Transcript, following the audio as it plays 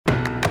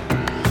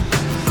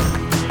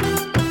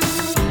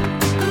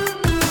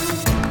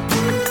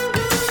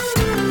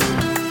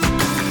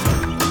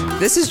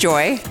This is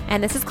Joy.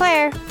 And this is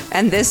Claire.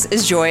 And this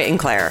is Joy and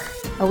Claire.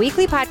 A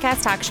weekly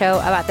podcast talk show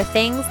about the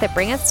things that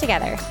bring us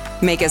together.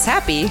 Make us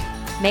happy.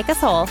 Make us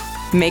whole.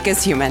 Make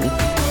us human.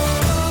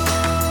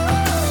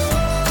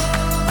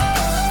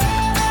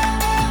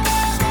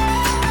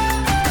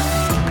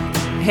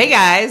 Hey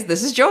guys,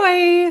 this is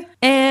Joy.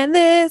 And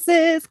this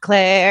is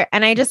Claire.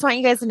 And I just want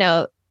you guys to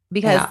know,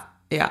 because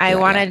I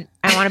want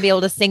to be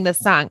able to sing this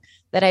song,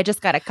 that I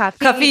just got a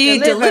coffee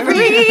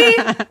delivery.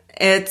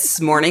 It's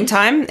morning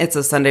time. It's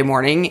a Sunday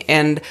morning.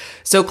 And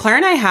so Claire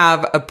and I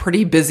have a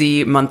pretty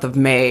busy month of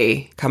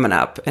May coming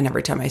up. And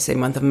every time I say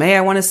month of May,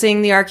 I want to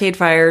sing the Arcade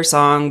Fire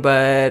song,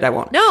 but I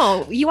won't.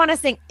 No, you want to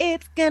sing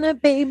It's Gonna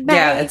Be May.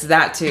 Yeah, it's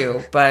that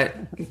too. But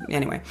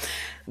anyway,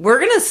 we're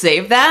going to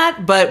save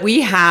that. But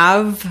we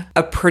have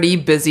a pretty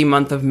busy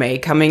month of May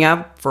coming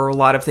up for a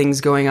lot of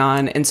things going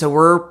on. And so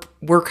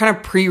we're kind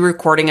of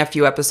pre-recording a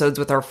few episodes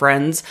with our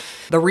friends.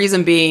 The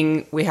reason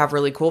being we have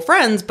really cool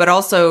friends, but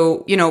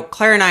also, you know,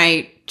 Claire and I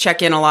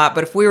check in a lot.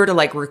 But if we were to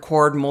like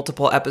record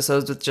multiple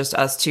episodes with just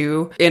us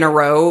two in a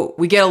row,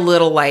 we get a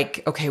little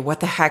like, okay,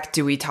 what the heck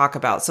do we talk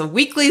about? So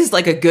weekly is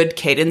like a good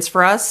cadence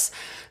for us.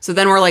 So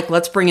then we're like,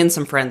 let's bring in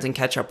some friends and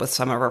catch up with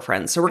some of our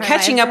friends. So we're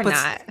catching up with...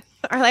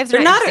 Our lives are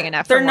not interesting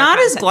enough. They're not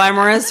as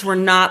glamorous. We're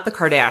not the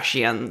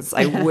Kardashians.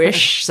 I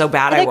wish so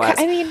bad I was.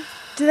 I mean,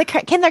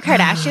 can the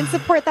Kardashians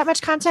support that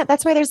much content?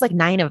 That's why there's like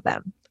 9 of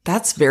them.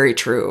 That's very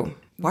true.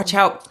 Watch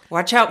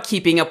out,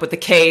 keeping up with the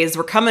K's.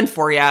 We're coming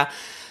for you.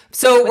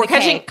 So we're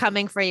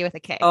coming for you with a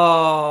K.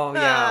 Oh,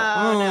 yeah.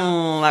 Oh,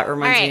 no. That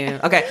reminds me.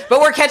 Okay.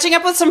 But we're catching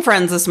up with some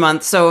friends this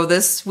month. So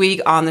this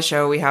week on the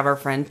show, we have our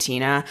friend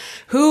Tina,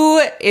 who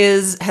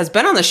has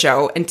been on the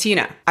show. And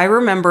Tina, I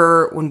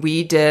remember when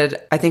we did,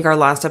 I think our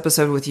last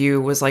episode with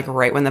you was like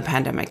right when the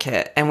pandemic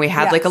hit. And we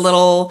had like a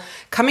little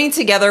coming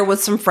together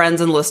with some friends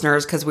and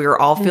listeners because we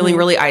were all feeling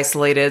really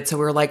isolated. So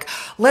we were like,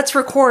 let's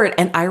record.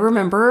 And I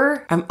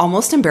remember, I'm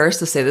almost embarrassed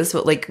to say this,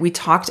 but like we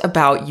talked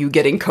about you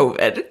getting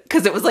COVID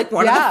because it was like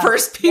one of the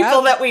first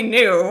people that we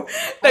knew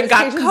that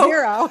got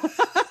COVID.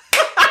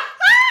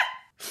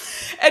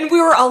 And we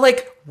were all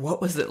like,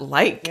 what was it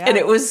like? And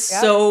it was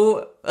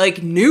so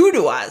like new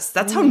to us.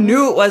 That's how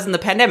new it was in the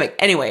pandemic.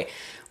 Anyway,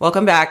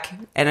 welcome back.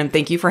 And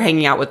thank you for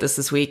hanging out with us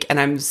this week. And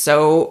I'm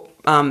so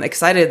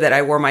excited that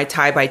I wore my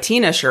Tie by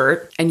Tina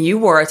shirt and you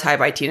wore a Tie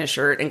by Tina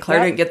shirt and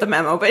Claire didn't get the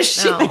memo, but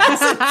she and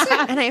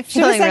I'm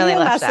feeling really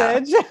left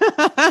out.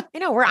 I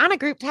know, we're on a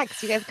group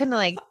text. You guys couldn't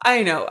like...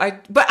 I know.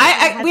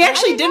 We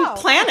actually didn't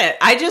plan it.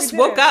 I just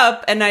woke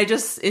up and I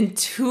just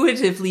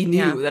intuitively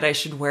knew that I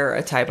should wear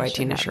a Tie by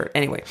Tina shirt.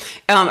 Anyway,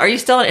 are you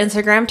still on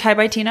Instagram, Tie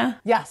by Tina?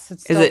 Yes,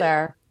 it's still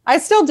there. I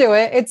still do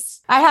it.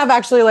 I have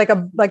actually like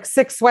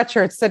 6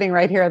 sweatshirts sitting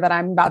right here that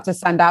I'm about to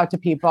send out to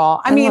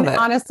people. I mean,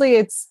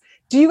 honestly,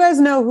 do you guys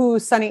know who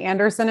Sunny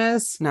Anderson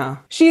is? No.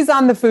 She's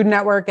on the Food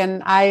Network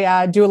and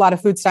I do a lot of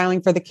food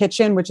styling for The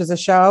Kitchen, which is a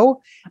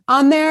show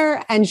on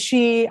there. And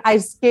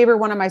I gave her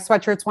one of my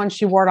sweatshirts once.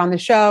 She wore it on the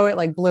show. It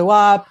like blew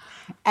up.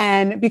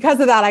 And because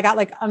of that, I got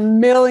like not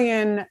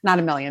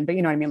a million, but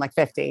you know what I mean? Like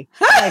 50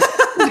 like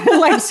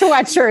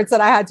sweatshirts that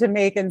I had to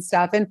make and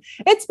stuff. And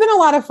it's been a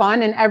lot of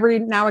fun. And every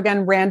now and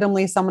again,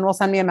 randomly, someone will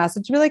send me a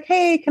message and be like,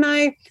 hey, can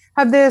I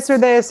have this or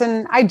this?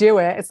 And I do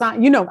it. It's not,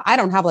 I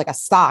don't have like a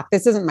stock.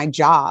 This isn't my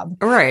job.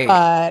 Right.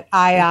 But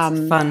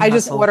I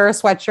just order a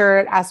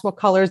sweatshirt, ask what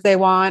colors they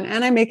want,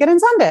 and I make it and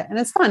send it. And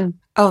it's fun.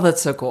 Oh,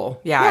 that's so cool.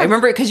 Yeah. I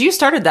remember because you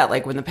started that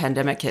like when the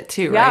pandemic hit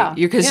too, right?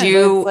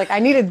 I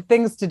needed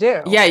things to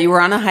do. Yeah. You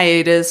were on a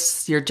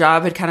hiatus. Your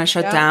job had kind of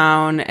shut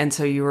down. And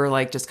so you were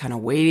like just kind of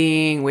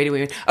waiting.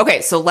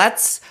 Okay. So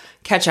let's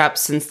catch up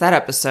since that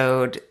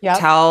episode.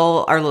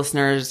 Tell our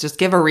listeners, just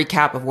give a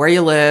recap of where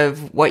you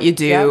live, what you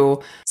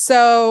do.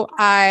 So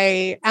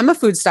I am a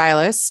food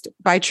stylist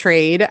by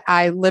trade.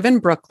 I live in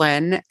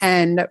Brooklyn.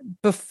 And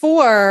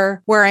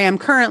before where I am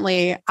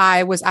currently,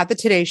 I was at the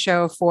Today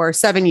Show for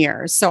 7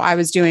 years. So I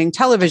was doing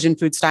television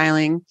food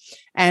styling.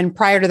 And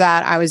prior to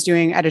that, I was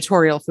doing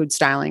editorial food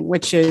styling,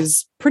 which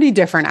is pretty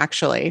different,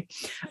 actually.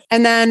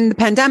 And then the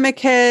pandemic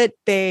hit.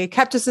 They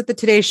kept us at the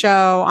Today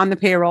Show on the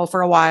payroll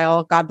for a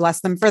while. God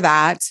bless them for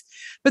that.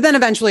 But then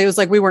eventually it was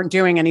like we weren't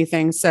doing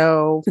anything.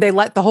 So they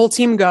let the whole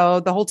team go,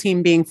 the whole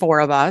team being 4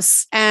 of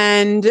us.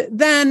 And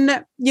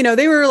then,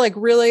 they were like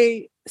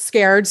really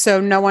scared.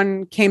 So no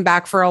one came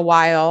back for a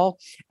while.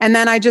 And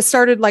then I just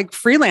started like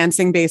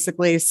freelancing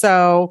basically.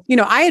 So,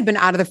 I had been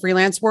out of the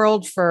freelance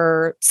world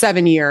for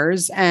 7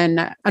 years.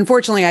 And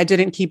unfortunately, I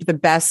didn't keep the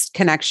best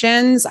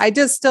connections. I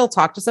just still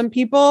talk to some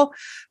people.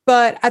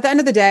 But at the end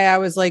of the day, I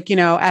was like,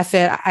 F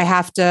it. I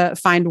have to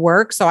find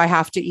work. So I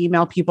have to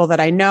email people that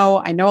I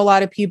know. I know a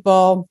lot of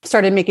people.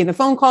 Started making the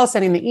phone calls,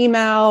 sending the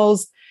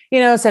emails,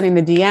 sending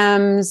the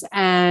DMs.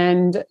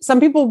 And some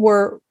people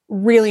were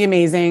really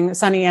amazing,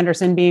 Sunny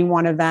Anderson being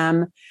one of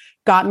them.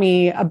 got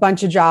me a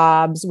bunch of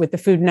jobs with the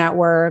Food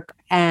Network.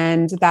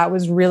 And that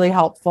was really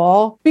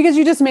helpful because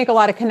you just make a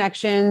lot of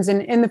connections.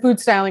 And in the food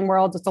styling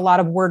world, it's a lot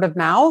of word of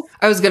mouth.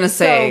 I was going to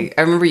say, so,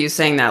 I remember you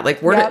saying that, like,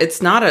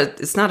 it's not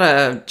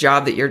a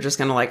job that you're just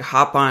going to like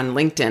hop on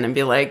LinkedIn and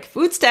be like,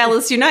 Food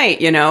Stylists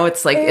Unite, you know,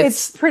 it's like,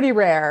 it's pretty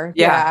rare.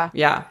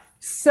 Yeah.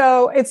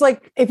 So it's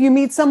like, if you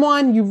meet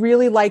someone, you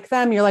really like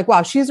them, you're like,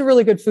 wow, she's a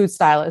really good food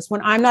stylist. When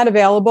I'm not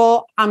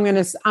available, I'm going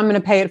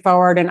to pay it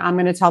forward and I'm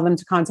going to tell them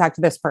to contact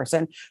this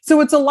person.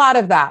 So it's a lot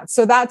of that.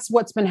 So that's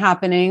what's been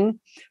happening.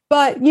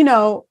 But, you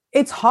know,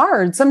 it's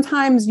hard.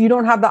 Sometimes you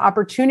don't have the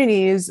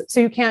opportunities, so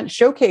you can't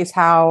showcase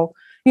how,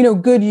 you know,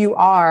 good you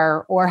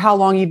are or how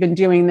long you've been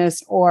doing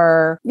this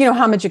or, you know,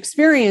 how much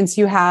experience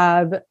you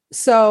have.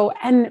 So,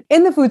 and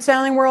in the food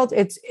styling world,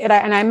 and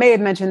I may have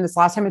mentioned this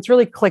last time, it's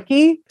really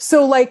cliquey.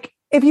 So like,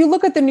 if you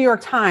look at the New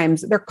York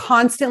Times, they're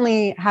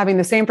constantly having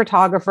the same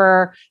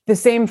photographer, the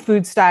same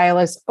food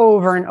stylist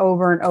over and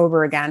over and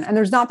over again. And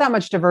there's not that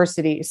much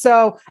diversity.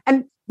 So,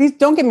 and these,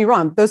 don't get me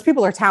wrong, those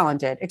people are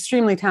talented,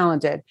 extremely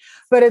talented,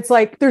 but it's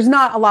like, there's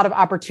not a lot of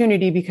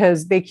opportunity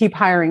because they keep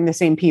hiring the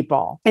same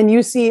people. And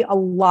you see a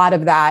lot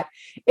of that.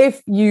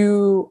 If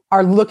you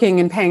are looking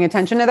and paying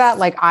attention to that,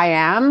 like I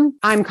am,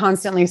 I'm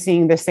constantly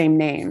seeing the same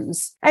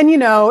names. And, you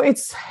know,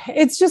 it's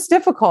just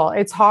difficult.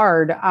 It's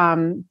hard.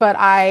 But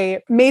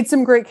I made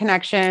some great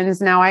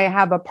connections. Now I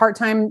have a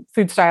part-time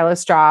food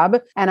stylist job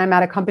and I'm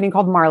at a company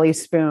called Marley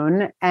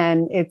Spoon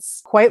and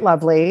it's quite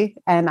lovely.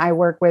 And I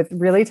work with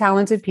really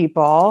talented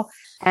people.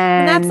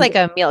 And that's like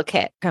a meal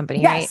kit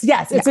company, right?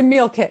 Yes. It's a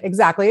meal kit.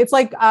 Exactly. It's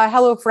like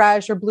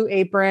HelloFresh or Blue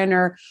Apron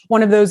or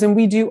one of those. And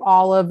we do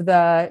all of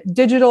the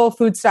digital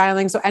food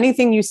styling. So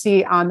anything you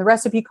see on the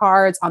recipe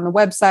cards, on the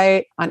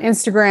website, on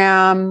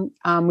Instagram,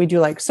 we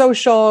do like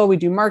social, we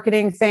do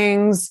marketing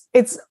things.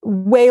 It's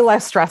way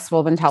less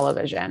stressful than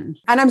television.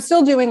 And I'm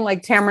still doing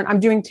like I'm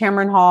doing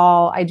Tamron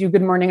Hall. I do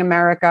Good Morning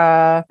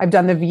America. I've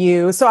done The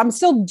View. So I'm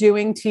still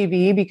doing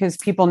TV because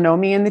people know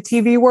me in the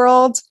TV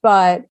world,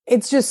 but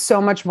it's just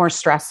so much more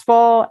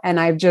stressful. And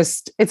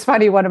it's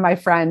funny, one of my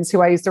friends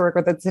who I used to work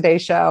with at Today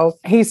Show,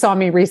 he saw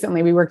me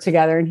recently, we worked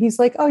together and he's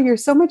like, oh, you're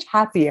so much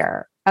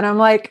happier. And I'm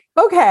like,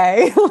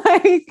 okay,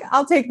 like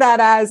I'll take that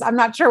as, I'm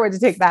not sure what to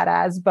take that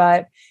as,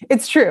 but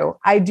it's true.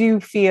 I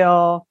do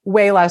feel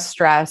way less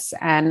stress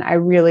and I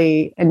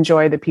really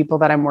enjoy the people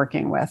that I'm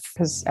working with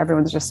because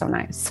everyone's just so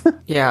nice.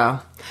 Yeah.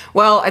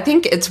 Well, I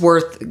think it's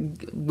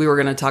we were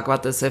going to talk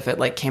about this if it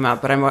like came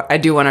up, but I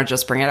do want to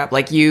just bring it up.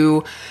 Like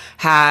you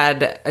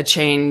had a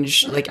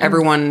change, like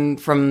everyone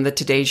from the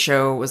Today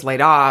Show was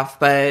laid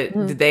off, but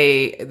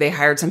they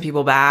hired some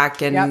people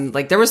back and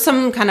like there was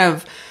some kind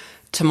of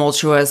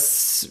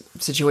tumultuous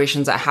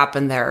situations that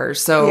happened there.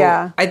 So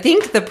I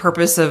think the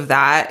purpose of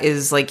that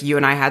is like you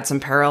and I had some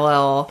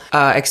parallel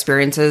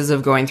experiences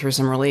of going through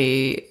some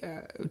really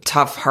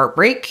tough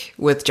heartbreak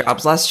with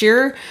jobs last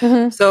year.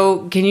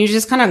 So can you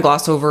just kind of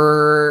gloss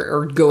over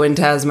or go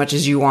into as much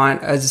as you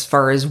want as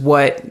far as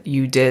what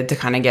you did to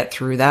kind of get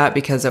through that?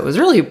 Because it was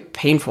really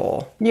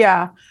painful.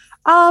 Yeah.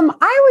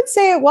 I would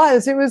say it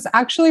was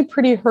actually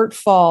pretty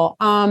hurtful.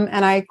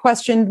 And I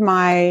questioned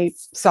my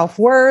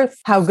self-worth,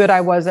 how good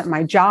I was at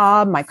my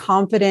job, my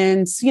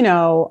confidence, you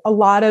know, a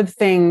lot of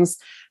things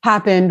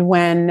happened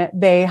when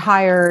they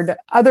hired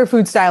other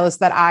food stylists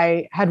that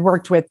I had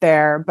worked with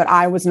there, but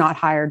I was not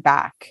hired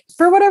back.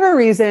 For whatever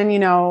reason, you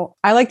know,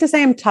 I like to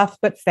say I'm tough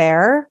but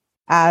fair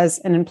as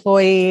an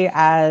employee,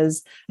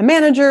 as a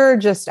manager,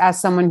 just as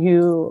someone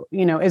who,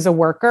 you know, is a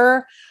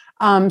worker.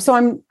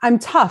 So I'm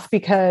tough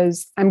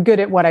because I'm good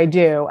at what I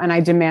do and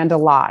I demand a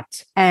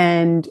lot.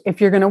 And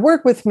if you're going to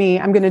work with me,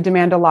 I'm going to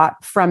demand a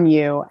lot from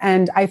you.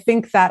 And I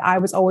think that I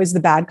was always the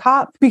bad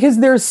cop because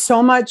there's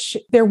so much,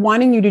 they're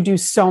wanting you to do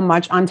so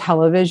much on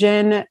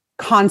television,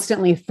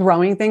 constantly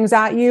throwing things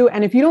at you.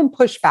 And if you don't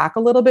push back a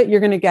little bit, you're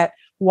going to get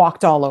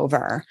walked all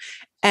over.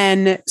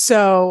 And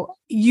so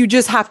you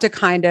just have to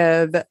kind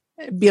of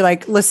be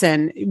like,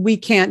 listen, we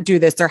can't do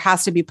this. There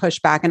has to be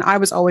pushback. And I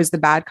was always the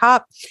bad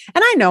cop.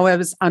 And I know I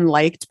was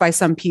unliked by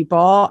some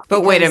people.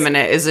 But wait a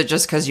minute. Is it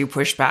just because you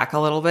pushed back a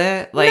little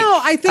bit? Like, no,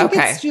 I think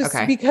it's just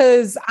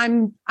because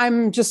I'm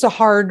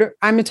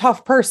a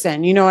tough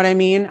person. You know what I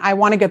mean? I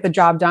want to get the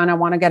job done. I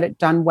want to get it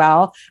done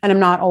well. And I'm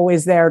not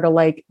always there to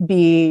like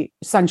be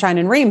sunshine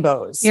and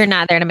rainbows. You're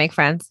not there to make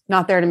friends.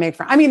 Not there to make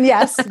friends. I mean,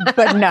 yes,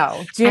 but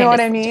no. Do you know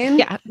what I mean?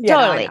 Yeah,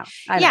 totally.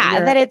 I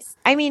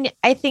know.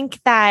 I think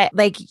that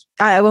like,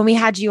 when we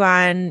had you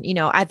on, you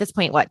know, at this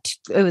point,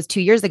 it was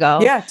 2 years ago.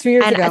 Yeah, 2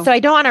 years ago. So I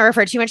don't want to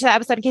refer too much to that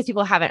episode in case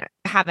people haven't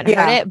heard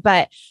it.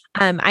 But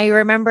I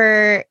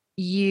remember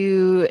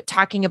you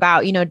talking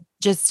about, you know,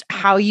 just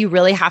how you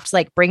really have to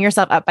like bring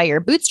yourself up by your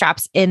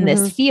bootstraps in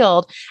this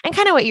field. And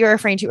kind of what you were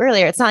referring to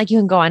earlier, it's not like you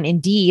can go on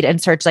Indeed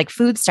and search like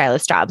food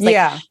stylist jobs.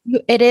 Like,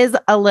 it is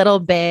a little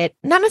bit,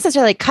 not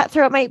necessarily like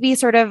cutthroat, might be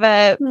sort of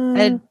a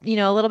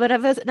little bit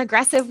of an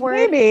aggressive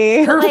word.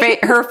 Maybe.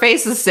 Her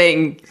face is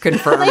saying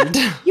confirmed.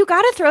 Like, you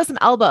got to throw some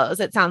elbows,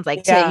 it sounds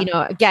like,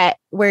 to, get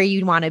where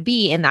you want to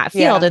be in that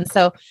field. And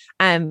so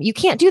you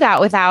can't do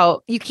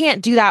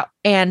that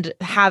and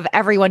have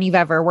everyone you've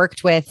ever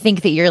worked with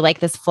think that you're like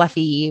this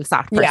fluffy,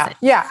 soft person.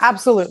 Yeah,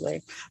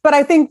 absolutely. But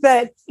I think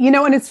that,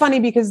 and it's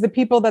funny because the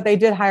people that they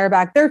did hire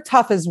back, they're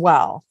tough as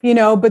well,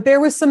 but there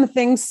was some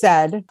things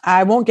said.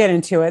 I won't get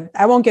into it.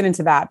 I won't get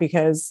into that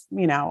because,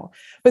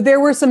 but there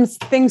were some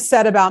things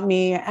said about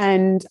me.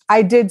 And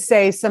I did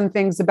say some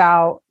things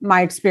about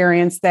my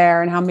experience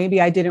there and how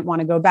maybe I didn't want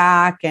to go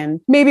back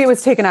and maybe it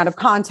was taken out of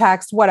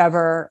context,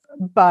 whatever.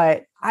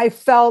 But I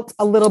felt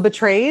a little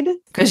betrayed.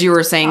 Because you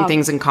were saying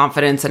things in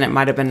confidence and it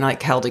might have been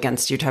like held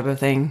against you type of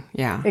thing.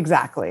 Yeah.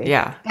 Exactly.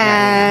 Yeah.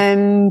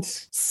 And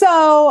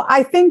so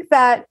I think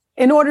that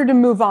in order to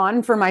move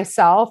on for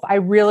myself, I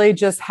really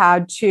just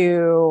had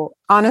to,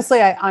 honestly,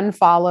 I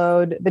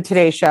unfollowed the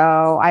Today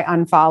Show. I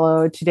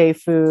unfollowed Today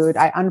Food.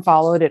 I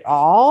unfollowed it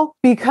all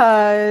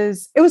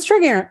because it was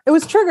triggering. It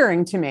was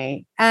triggering to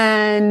me.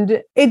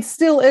 And it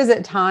still is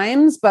at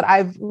times, but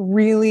I've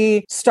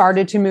really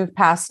started to move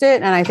past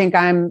it. And I think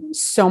I'm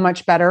so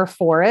much better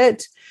for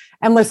it.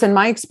 And listen,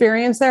 my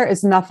experience there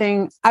is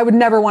nothing. I would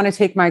never want to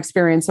take my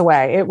experience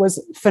away. It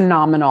was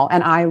phenomenal.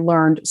 And I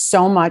learned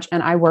so much.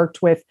 And I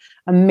worked with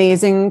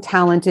amazing,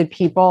 talented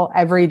people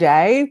every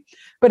day.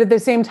 But at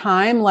the same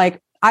time,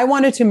 like, I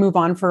wanted to move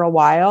on for a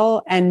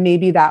while. And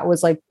maybe that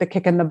was like the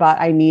kick in the butt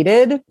I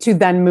needed to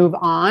then move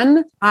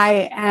on.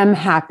 I am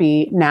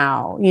happy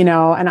now,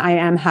 and I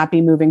am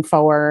happy moving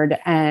forward.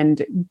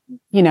 And,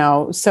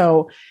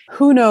 so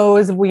who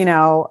knows,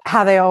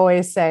 how they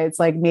always say it's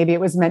like, maybe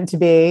it was meant to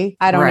be.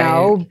 I don't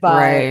know,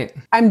 but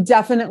I'm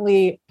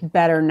definitely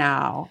better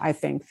now, I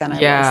think, than I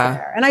was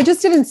there. And I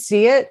just didn't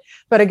see it.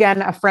 But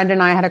again, a friend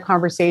and I had a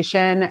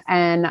conversation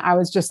and I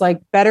was just like,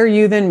 better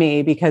you than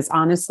me, because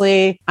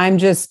honestly,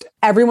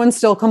 everyone's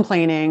still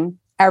complaining.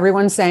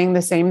 Everyone's saying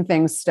the same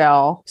thing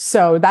still.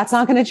 So that's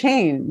not going to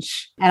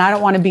change. And I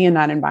don't want to be in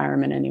that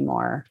environment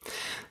anymore.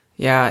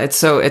 Yeah, it's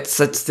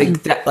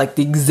the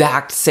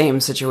exact same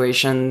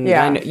situation.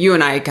 Yeah. You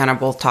and I kind of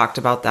both talked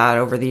about that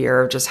over the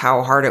year of just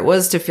how hard it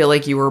was to feel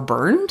like you were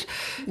burned.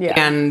 Yeah.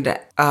 And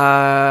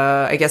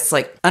I guess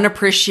like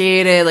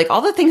unappreciated, like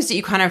all the things that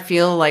you kind of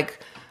feel like,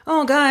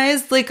 oh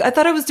guys, like I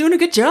thought I was doing a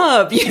good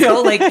job,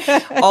 like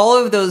all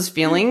of those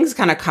feelings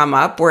kind of come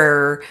up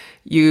where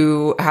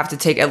you have to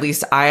take, at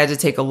least I had to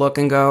take a look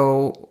and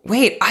go,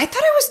 wait, I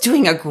thought I was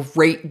doing a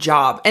great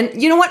job.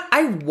 And you know what?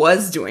 I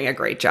was doing a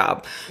great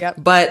job,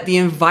 but the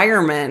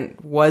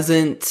environment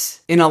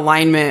wasn't in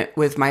alignment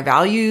with my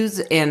values.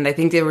 And I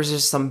think there was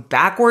just some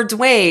backwards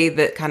way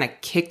that kind of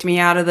kicked me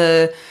out of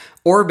the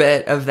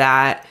orbit of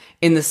that.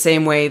 In the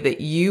same way that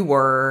you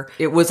were,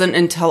 it wasn't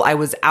until I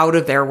was out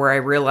of there where I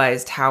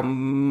realized how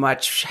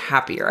much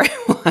happier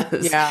I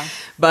was. Yeah.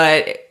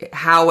 But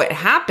how it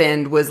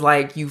happened was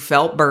like you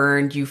felt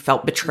burned, you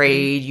felt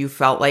betrayed, you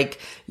felt like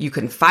you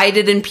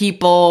confided in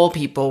people.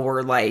 People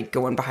were like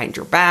going behind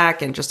your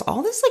back and just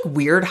all this like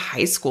weird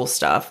high school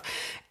stuff.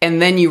 And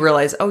then you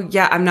realize, oh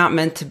yeah, I'm not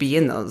meant to be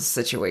in those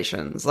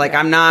situations. Like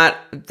I'm not,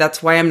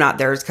 that's why I'm not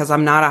there, is because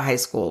I'm not a high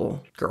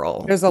school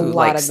girl. There's a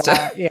lot of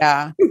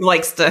that, who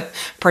likes to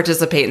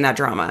participate in that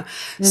drama.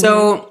 Mm-hmm.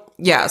 So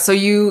yeah, so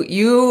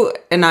you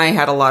and I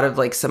had a lot of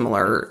like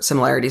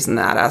similarities in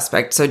that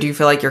aspect. So do you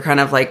feel like you're kind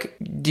of like,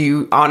 do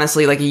you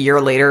honestly like a year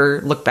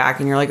later look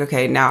back and you're like,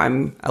 okay, now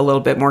I'm a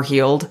little bit more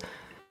healed?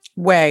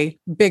 Way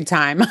big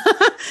time.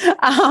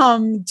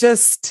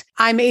 Just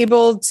I'm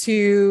able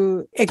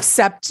to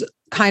accept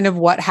kind of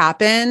what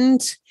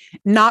happened,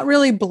 not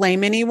really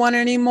blame anyone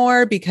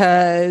anymore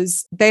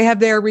because they have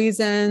their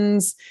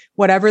reasons,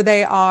 whatever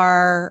they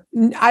are.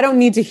 I don't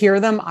need to hear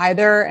them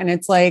either. And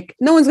it's like,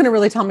 no one's going to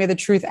really tell me the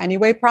truth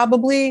anyway,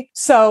 probably.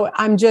 So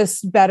I'm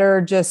just better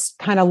just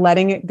kind of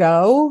letting it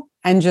go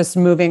and just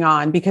moving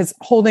on, because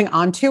holding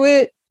on to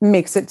it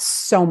makes it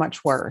so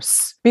much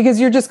worse, because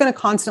you're just going to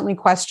constantly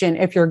question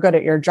if you're good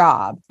at your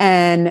job.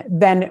 And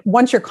then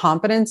once your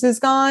confidence is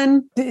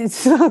gone,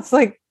 it's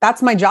like,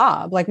 that's my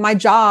job. Like my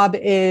job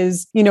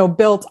is,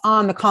 built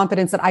on the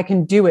confidence that I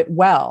can do it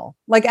well,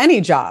 like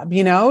any job,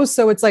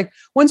 So it's like,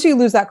 once you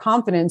lose that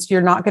confidence,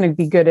 you're not going to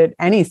be good at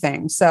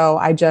anything. So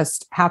I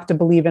just have to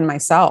believe in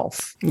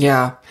myself.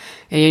 Yeah.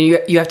 And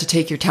you have to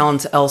take your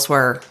talents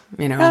elsewhere,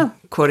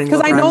 quoting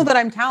because I know that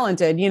I'm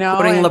talented,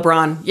 Quoting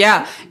LeBron.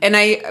 Yeah. And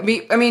I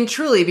mean,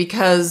 truly,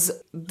 because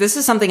this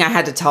is something I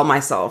had to tell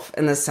myself,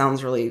 and this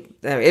sounds really,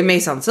 it may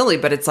sound silly,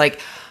 but it's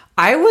like,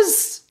 I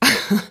was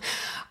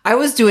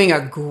doing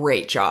a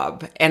great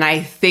job. And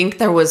I think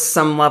there was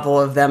some level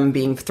of them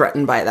being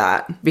threatened by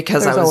that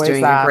because I was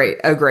doing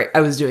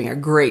I was doing a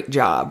great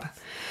job.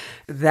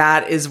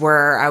 that is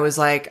where I was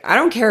like, I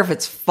don't care if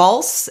it's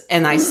false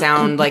and I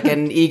sound like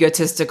an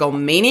egotistical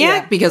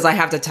maniac because I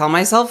have to tell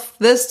myself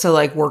this to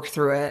like work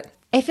through it.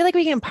 I feel like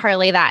we can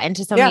parlay that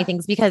into so many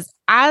things because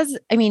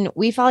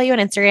we follow you on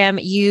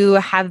Instagram. You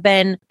have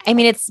been,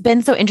 it's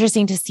been so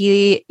interesting to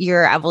see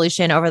your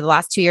evolution over the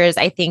last 2 years.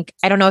 I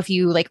don't know if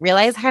you like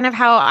realize kind of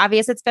how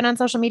obvious it's been on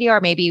social media, or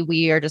maybe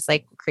we are just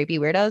like creepy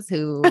weirdos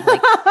who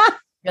like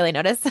really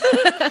notice.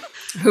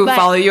 Who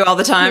follow you all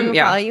the time. Who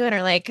follow you and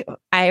are like,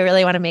 I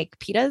really want to make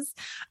pitas.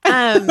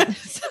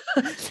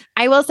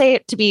 I will say,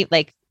 to be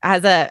like,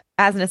 as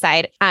an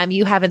aside,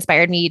 you have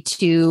inspired me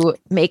to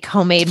make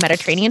homemade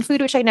Mediterranean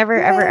food, which I never,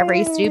 ever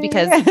used to do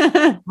because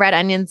red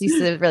onions used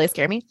to really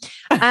scare me.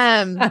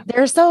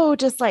 They're so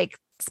just like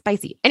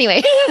spicy.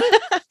 Anyway,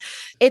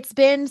 it's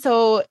been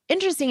so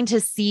interesting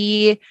to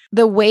see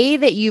the way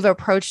that you've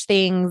approached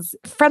things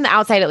from the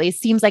outside, at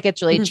least. Seems like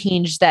it's really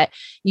changed, that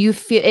you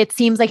feel, it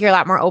seems like you're a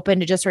lot more open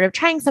to just sort of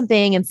trying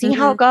something and seeing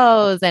how it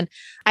goes. And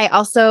I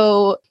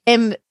also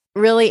am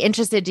really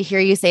interested to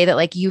hear you say that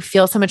like you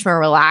feel so much more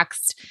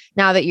relaxed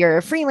now that you're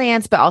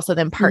freelance, but also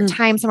then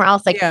part-time somewhere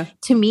else. Like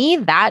to me,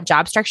 that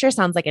job structure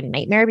sounds like a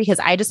nightmare because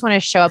I just want to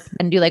show up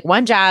and do like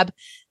one job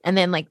and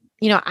then like,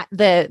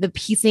 the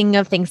piecing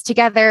of things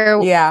together.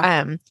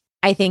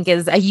 I think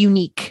is a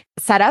unique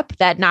setup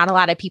that not a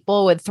lot of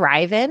people would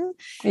thrive in.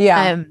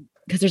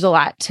 Because there's a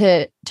lot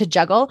to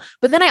juggle.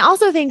 But then I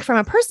also think from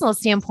a personal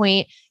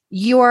standpoint,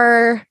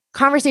 your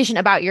conversation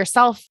about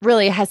yourself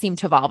really has seemed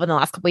to evolve in the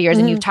last couple of years.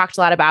 And you've talked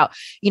a lot about,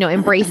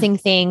 embracing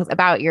things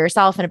about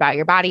yourself and about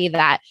your body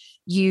that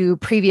you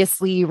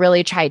previously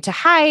really tried to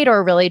hide,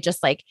 or really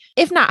just like,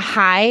 if not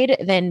hide,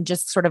 then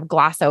just sort of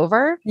gloss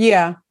over.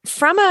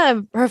 From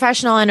a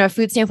professional and a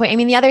food standpoint,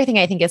 the other thing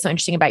I think is so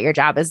interesting about your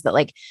job is that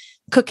like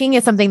cooking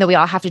is something that we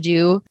all have to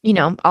do,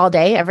 all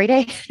day, every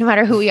day, no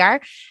matter who we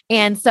are.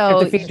 And so you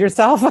have to feed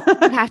yourself.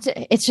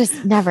 It's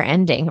just never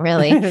ending,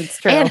 really. It's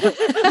true.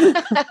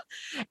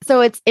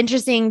 So it's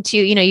interesting to,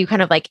 you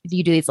kind of like,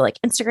 you do these like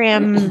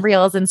Instagram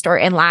reels and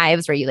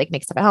lives where you like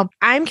make stuff at home.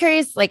 I'm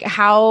curious, like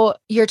how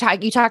you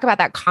talk about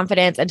that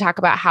confidence and talk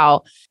about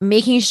how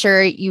making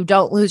sure you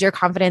don't lose your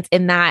confidence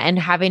in that and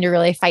having to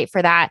really fight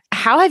for that.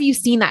 How have you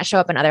seen that show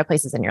up in other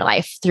places in your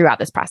life throughout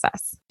this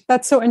process?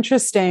 That's so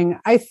interesting.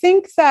 I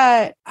think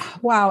that,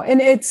 wow.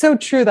 And it's so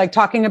true, like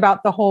talking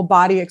about the whole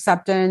body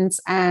acceptance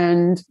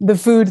and the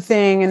food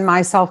thing and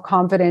my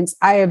self-confidence.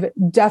 I have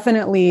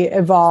definitely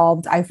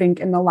evolved, I think,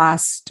 in the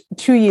last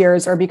 2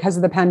 years, or because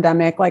of the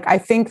pandemic. Like, I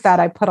think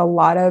that I put a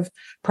lot of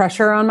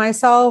pressure on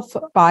myself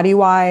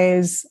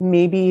body-wise,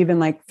 maybe even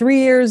like 3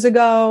 years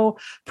ago,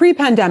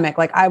 pre-pandemic.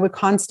 Like I would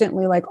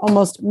constantly like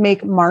almost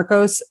make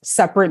Marcos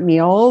separate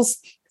meals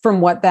from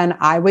what then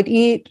I would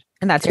eat.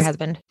 And that's your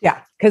husband.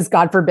 Yeah. Because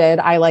God forbid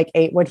I like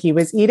ate what he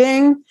was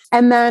eating.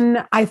 And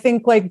then I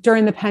think like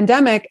during the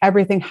pandemic,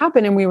 everything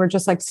happened and we were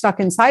just like stuck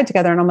inside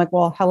together. And I'm like,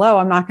 well, hello,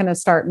 I'm not going to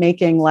start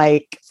making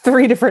like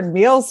 3 different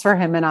meals for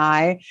him and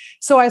I.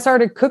 So I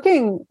started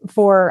cooking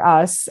for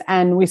us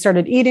and we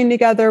started eating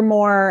together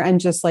more and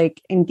just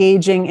like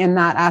engaging in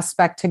that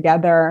aspect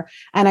together.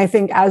 And I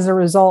think as a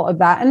result of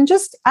that, and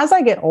just as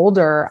I get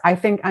older, I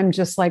think I'm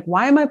just like,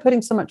 why am I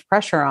putting so much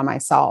pressure on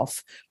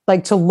myself?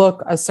 Like to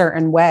look a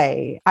certain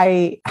way.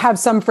 I have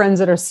some friends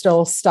that are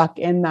still stuck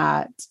in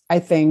that, I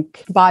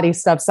think, body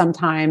stuff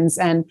sometimes.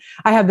 And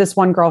I have this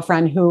one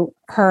girlfriend who,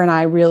 her and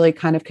I really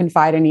kind of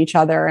confide in each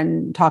other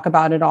and talk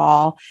about it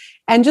all.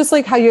 And just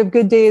like how you have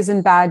good days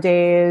and bad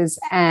days.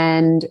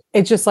 And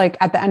it's just like,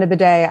 at the end of the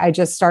day, I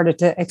just started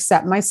to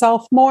accept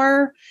myself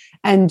more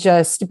and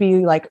just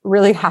be like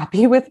really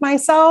happy with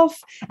myself.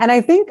 And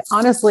I think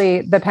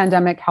honestly, the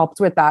pandemic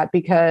helped with that,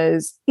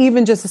 because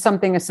even just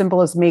something as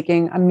simple as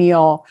making a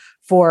meal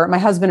for my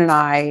husband and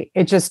I,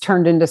 it just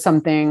turned into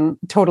something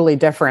totally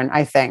different,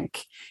 I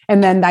think.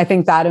 And then I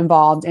think that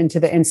evolved into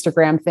the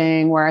Instagram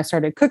thing where I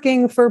started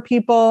cooking for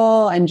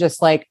people and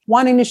just like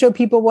wanting to show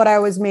people what I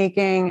was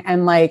making.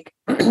 And like,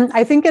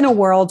 I think in a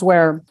world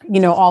where,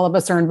 all of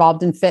us are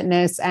involved in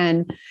fitness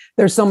and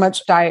there's so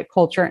much diet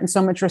culture and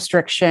so much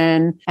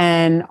restriction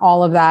and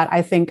all of that,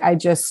 I think I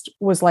just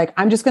was like,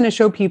 I'm just going to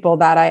show people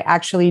that I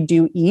actually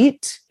do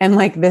eat. And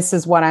like, this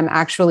is what I'm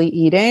actually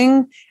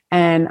eating.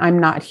 And I'm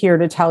not here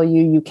to tell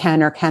you you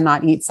can or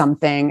cannot eat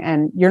something.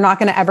 And you're not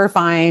going to ever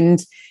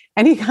find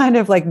any kind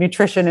of like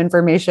nutrition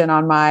information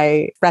on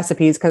my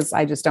recipes because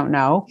I just don't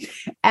know.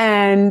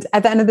 And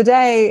at the end of the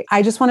day,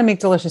 I just want to make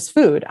delicious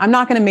food. I'm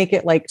not going to make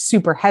it like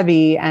super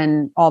heavy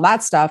and all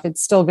that stuff.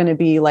 It's still going to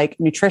be like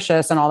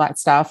nutritious and all that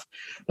stuff.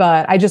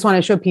 But I just want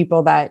to show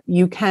people that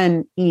you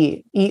can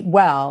eat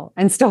well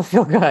and still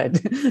feel good.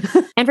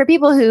 And for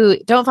people who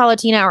don't follow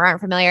Tina or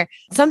aren't familiar,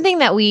 something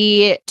that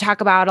we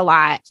talk about a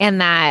lot and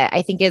that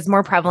I think is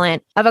more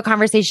prevalent of a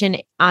conversation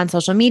on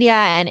social media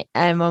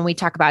and when we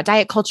talk about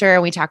diet culture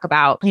and we talk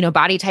about,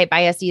 body type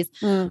biases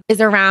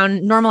is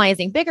around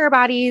normalizing bigger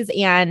bodies.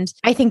 And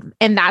I think,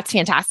 and that's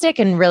fantastic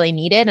and really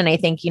needed. And I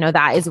think,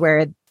 that is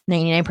where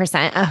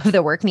 99% of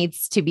the work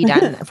needs to be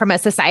done from a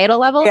societal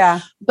level.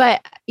 Yeah.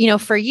 But,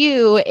 for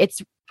you,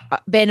 it's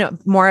been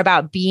more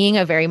about being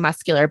a very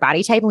muscular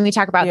body type. And we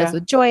talk about this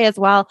with Joy as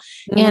well.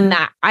 And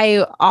that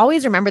I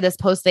always remember this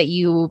post that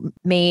you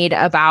made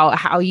about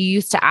how you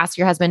used to ask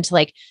your husband to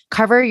like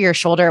cover your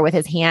shoulder with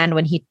his hand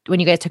when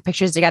you guys took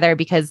pictures together,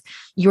 because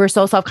you were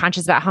so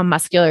self-conscious about how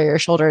muscular your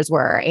shoulders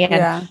were.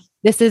 And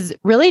this is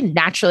really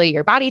naturally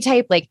your body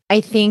type. Like, I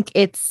think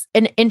it's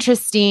an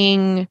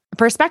interesting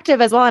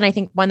perspective as well. And I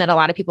think one that a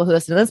lot of people who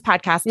listen to this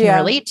podcast can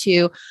relate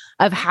to,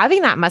 of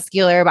having that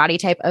muscular body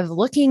type, of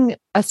looking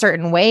a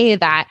certain way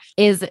that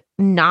is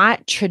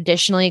not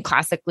traditionally,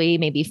 classically,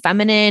 maybe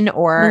feminine,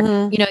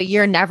 or, you know,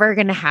 you're never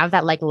going to have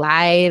that like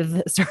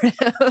lithe sort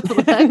of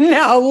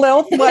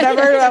lilt,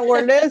 whatever that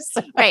word is.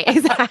 Right.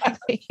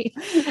 Exactly.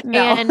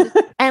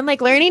 And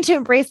like learning to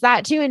embrace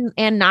that too,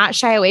 and not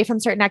shy away from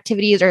certain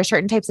activities or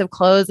certain types of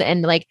clothes.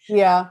 And like,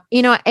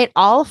 you know, it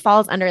all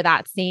falls under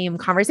that same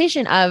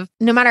conversation of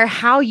no matter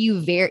how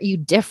you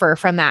differ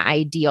from that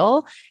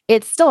ideal,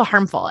 it's still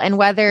harmful. And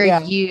whether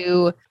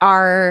you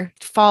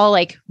fall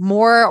like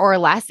more or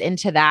less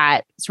into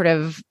that sort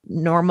of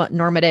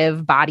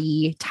normative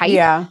body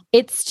type,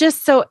 it's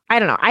just so, I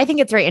don't know. I think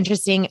it's very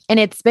interesting. And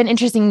it's been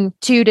interesting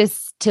too,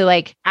 to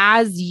like,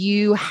 as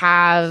you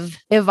have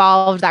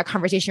evolved that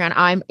conversation around,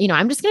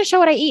 I'm just going to show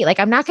what I eat. Like,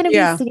 I'm not going to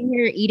be sitting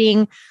here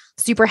eating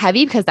super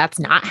heavy, because that's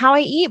not how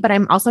I eat, but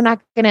I'm also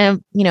not going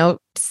to, you know,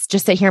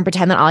 just sit here and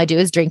pretend that all I do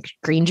is drink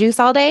green juice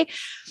all day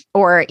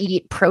or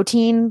eat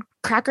protein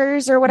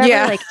crackers or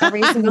whatever. Like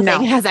every single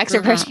thing has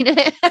extra protein in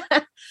it.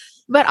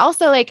 But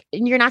also, like,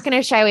 you're not going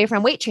to shy away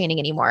from weight training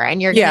anymore.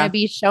 And you're going to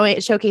be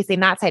showcasing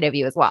that side of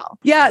you as well.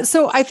 Yeah.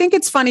 So I think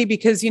it's funny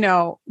because, you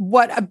know,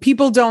 what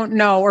people don't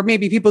know, or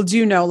maybe people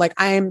do know, like,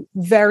 I am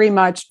very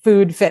much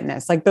food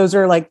fitness. Like, those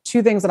are like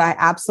two things that I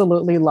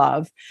absolutely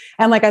love.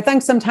 And like, I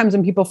think sometimes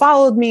when people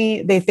followed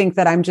me, they think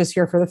that I'm just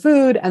here for the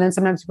food. And then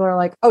sometimes people are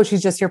like, oh,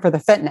 she's just here for the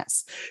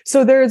fitness.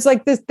 So there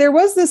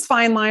was this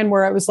fine line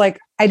where it was like,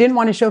 I didn't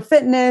want to show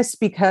fitness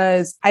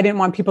because I didn't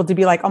want people to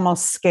be like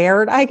almost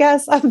scared, I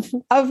guess,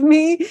 of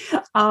me.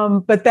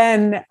 But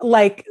then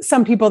like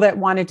some people that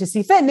wanted to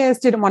see fitness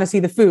didn't want to see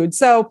the food.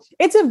 So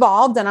it's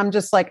evolved. And I'm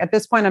just like, at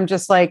this point, I'm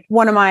just like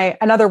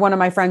another one of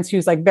my friends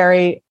who's like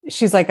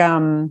she's like, I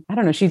don't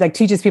know, she like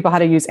teaches people how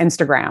to use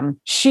Instagram.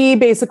 She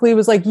basically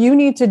was like, you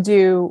need to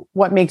do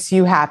what makes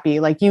you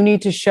happy. Like, you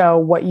need to show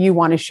what you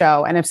want to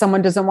show. And if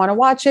someone doesn't want to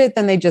watch it,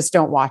 then they just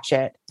don't watch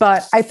it.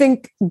 But I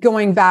think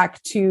going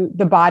back to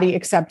the body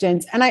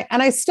acceptance, and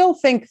I still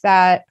think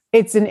that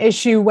it's an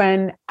issue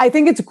when I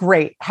think it's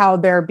great how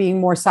they're being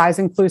more size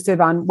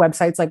inclusive on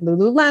websites like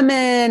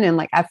Lululemon and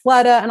like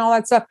Athleta and all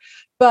that stuff.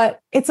 But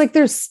it's like,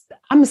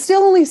 I'm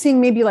still only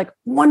seeing maybe like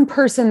one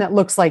person that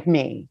looks like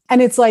me.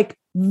 And it's like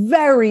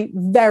very,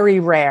 very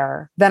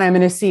rare that I'm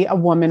going to see a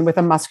woman with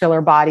a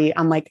muscular body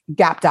on like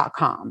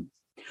Gap.com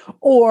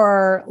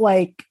or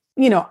like,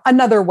 you know,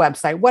 another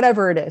website,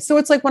 whatever it is. So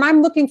it's like when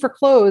I'm looking for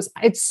clothes,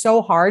 it's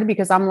so hard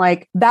because I'm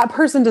like, that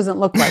person doesn't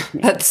look like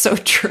me. That's so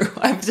true.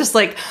 I'm just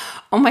like,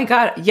 oh my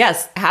God.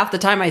 Yes. Half the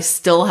time I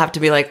still have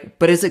to be like,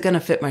 but is it going to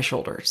fit my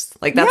shoulders?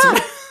 Like that's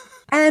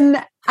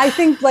And I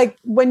think like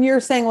when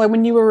you're saying, like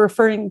when you were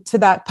referring to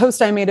that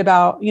post I made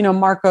about, you know,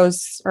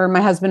 Marcos or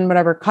my husband,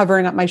 whatever,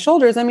 covering up my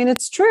shoulders. I mean,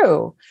 it's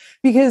true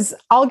because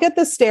I'll get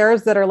the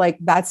stares that are like,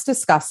 that's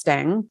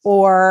disgusting.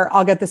 Or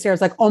I'll get the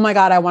stares like, oh my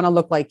God, I want to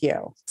look like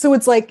you. So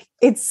it's like,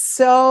 it's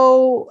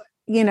so,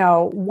 you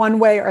know, one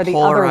way or the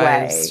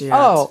polarized, other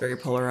way. It's very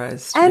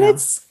polarized. And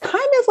it's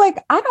kind of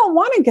like, I don't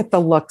want to get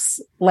the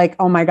looks like,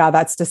 oh my God,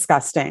 that's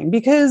disgusting,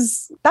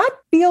 because that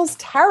feels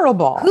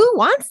terrible. Who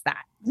wants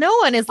that? No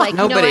one is like,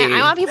 nobody. You know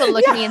what? I want people to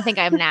look at me and think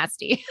I'm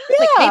nasty.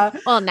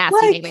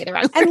 Nasty, maybe the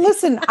wrong word. And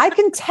listen, I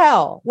can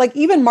tell, like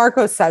even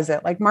Marcos says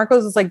it, like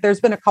Marcos is like,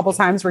 there's been a couple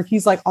times where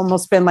he's like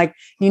almost been like,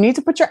 you need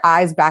to put your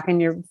eyes back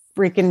in your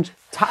freaking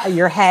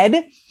your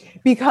head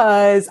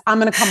because I'm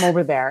going to come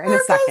over there in a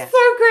second. That's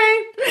so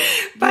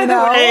great. By the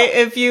way,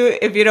 if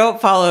you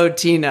don't follow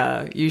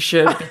Tina, you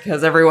should,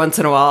 because every once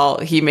in a while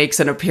he makes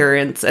an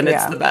appearance and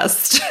it's the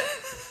best.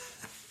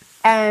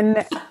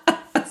 And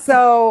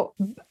so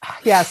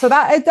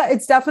that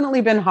it's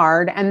definitely been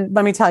hard. And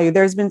let me tell you,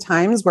 there's been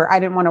times where I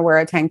didn't want to wear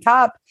a tank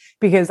top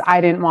because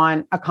I didn't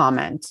want a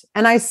comment.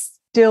 And I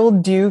still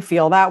do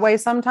feel that way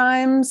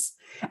sometimes.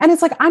 And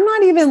it's like, I'm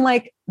not even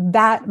like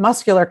that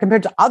muscular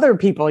compared to other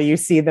people you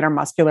see that are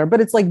muscular,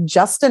 but it's like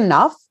just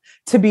enough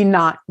to be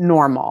not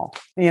normal,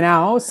 you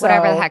know? So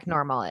whatever the heck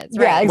normal is.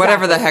 Right? Yeah, exactly.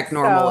 Whatever the heck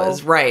normal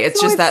is. Right.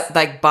 It's just that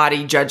like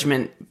body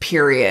judgment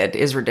period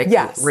is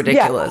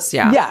ridiculous.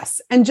 Yeah.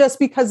 Yes. And just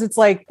because it's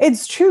like,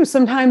 it's true.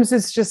 Sometimes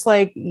it's just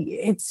like,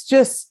 it's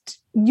just,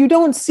 you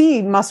don't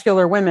see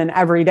muscular women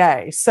every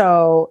day.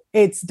 So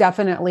it's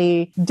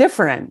definitely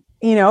different,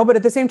 you know, but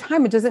at the same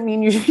time, it doesn't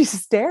mean you should be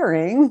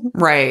staring.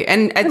 Right.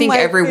 And I think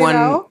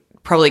everyone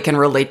probably can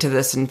relate to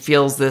this and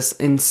feels this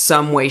in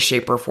some way,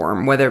 shape, or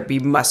form, whether it be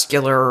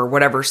muscular or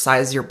whatever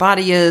size your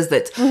body is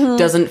that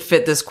doesn't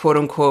fit this quote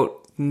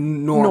unquote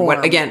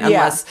norm. Again,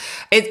 unless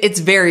it's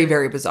very,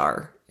 very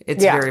bizarre.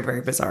 It's very,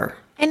 very bizarre.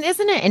 And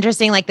isn't it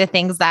interesting, like the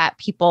things that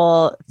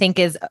people think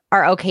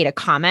are okay to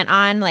comment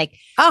on, like,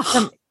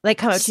 come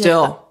up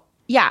still.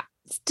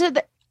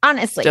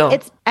 Honestly,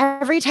 it's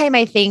every time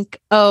I think,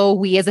 oh,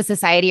 we as a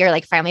society are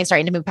like finally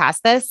starting to move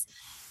past this.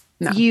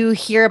 No. You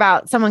hear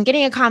about someone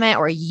getting a comment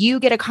or you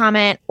get a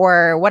comment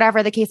or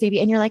whatever the case may be.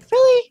 And you're like,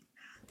 really?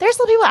 There's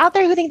still people out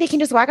there who think they can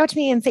just walk up to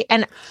me and say,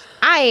 and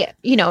I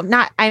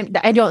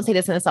don't say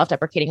this in a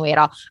self-deprecating way at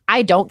all.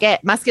 I don't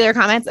get muscular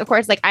comments, of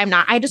course. Like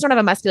I just don't have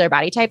a muscular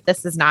body type.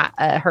 This is not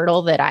a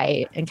hurdle that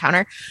I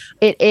encounter.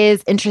 It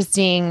is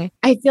interesting.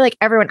 I feel like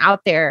everyone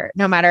out there,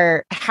 no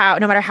matter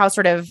how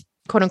sort of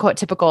quote unquote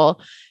typical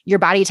your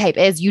body type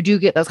is, you do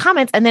get those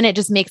comments. And then it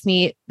just makes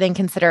me then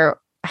consider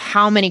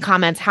how many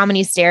comments, how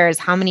many stares,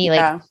 how many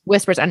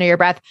whispers under your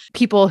breath,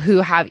 people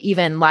who have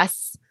even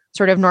less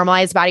sort of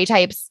normalized body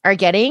types are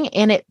getting.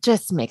 And it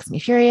just makes me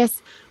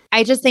furious.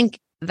 I just think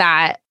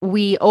that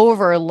we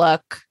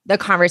overlook the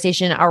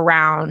conversation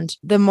around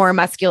the more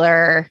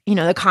muscular,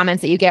 the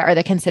comments that you get or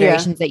the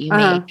considerations that you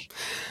make.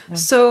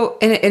 So,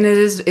 and it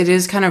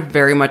is kind of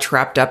very much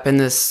wrapped up in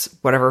this,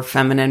 whatever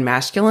feminine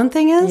masculine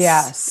thing is.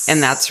 Yes.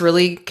 And that's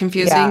really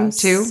confusing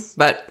too,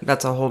 but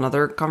that's a whole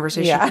nother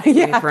conversation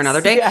for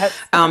another day. Yes.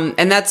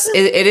 And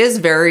it is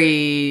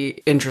very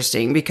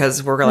interesting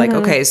because we're like,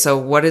 okay, so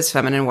what is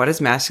feminine? What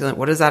is masculine?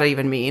 What does that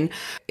even mean?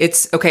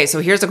 It's okay. So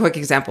here's a quick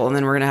example and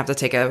then we're going to have to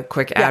take a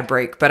quick ad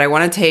break, but I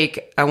want to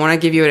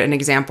give you an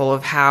example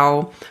of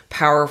how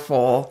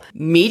powerful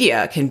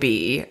media can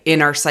be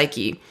in our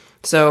psyche.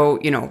 So,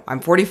 I'm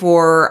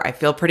 44. I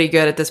feel pretty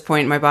good at this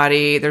point in my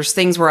body. There's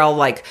things where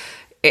I'll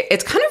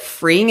it's kind of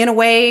freeing in a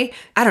way.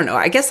 I don't know.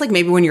 I guess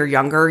maybe when you're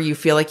younger, you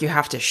feel like you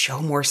have to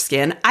show more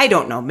skin. I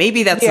don't know.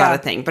 Maybe that's not a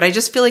thing, but I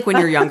just feel like when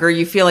you're younger,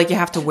 you feel like you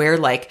have to wear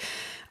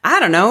I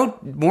don't know,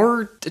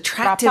 more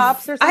attractive. Crop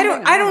tops or something? I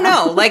don't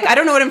know. I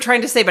don't know what I'm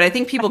trying to say, but I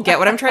think people get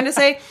what I'm trying to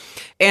say.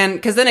 And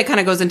because then it kind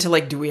of goes into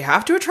do we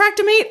have to attract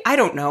a mate? I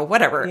don't know.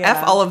 Whatever. Yeah.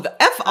 F all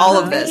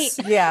of this.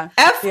 Yeah.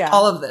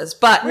 All of this.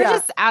 But we're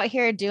just out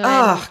here doing.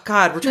 Oh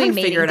God, we're trying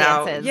to figure it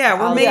out. Yeah,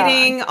 we're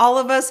mating, all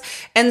of us.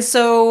 And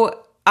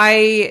so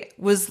I'll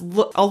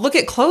look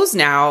at clothes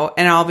now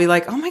and I'll be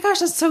like, oh my gosh,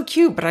 that's so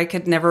cute, but I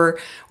could never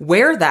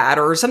wear that.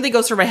 Or something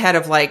goes through my head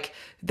of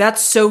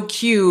that's so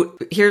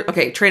cute. Here,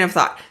 okay, train of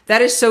thought.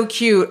 That is so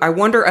cute. I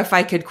wonder if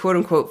I could quote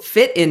unquote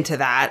fit into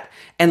that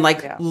and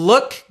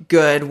look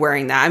good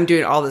wearing that. I'm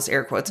doing all this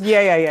air quotes. Yeah.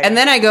 And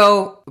then I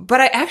go,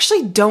 but I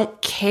actually don't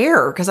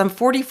care because I'm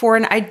 44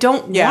 and I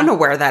don't want to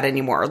wear that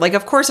anymore.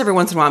 Of course, every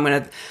once in a while I'm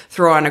going to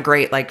throw on a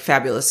great,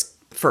 fabulous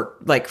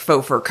faux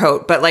fur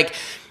coat, but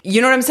you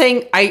know what I'm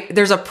saying?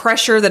 There's a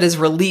pressure that is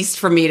released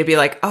from me to be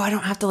like, oh, I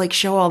don't have to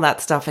show all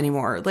that stuff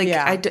anymore.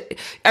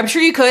 I'm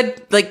sure you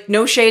could,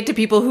 no shade to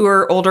people who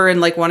are older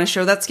and want to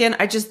show that skin.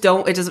 I just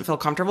don't, it doesn't feel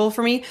comfortable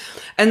for me.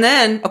 And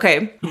then,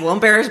 okay, I'm a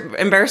little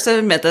embarrassed to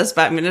admit this,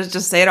 but I'm going to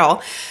just say it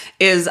all,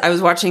 is I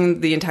was watching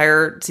the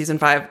entire season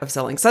 5 of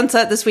Selling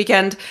Sunset this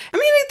weekend. I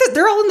mean,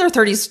 they're all in their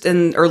 30s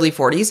and early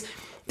 40s.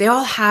 They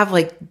all have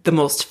the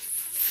most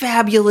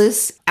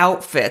fabulous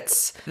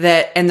outfits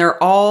and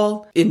they're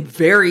all in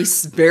very,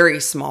 very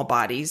small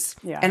bodies.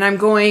 Yeah. And I'm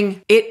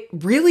going, it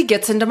really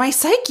gets into my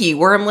psyche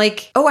where I'm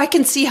like, oh, I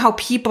can see how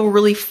people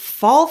really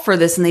fall for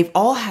this. And they've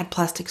all had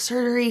plastic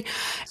surgery.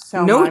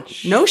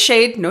 No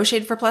shade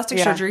for plastic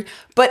surgery,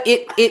 but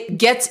it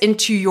gets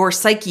into your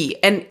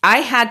psyche. And I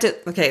had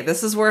to, okay,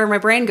 this is where my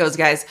brain goes,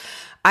 guys.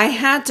 I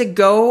had to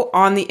go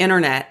on the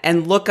internet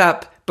and look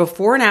up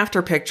before and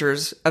after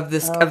pictures of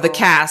the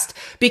cast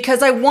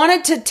because I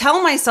wanted to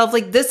tell myself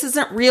this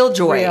isn't real,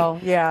 Joy.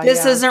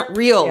 This isn't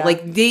real.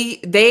 Yeah.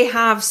 They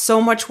have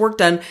so much work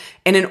done,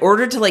 and in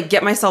order to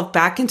get myself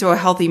back into a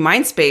healthy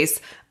mind space,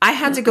 I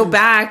had to go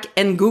back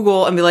and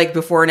Google and be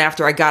before and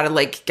after. I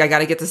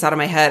gotta get this out of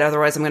my head.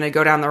 Otherwise I'm going to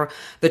go down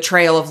the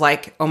trail of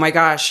oh my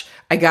gosh,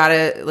 I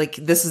gotta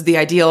this is the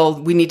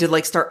ideal. We need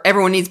to start.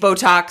 Everyone needs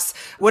Botox.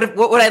 What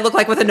would I look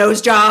like with a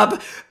nose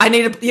job? I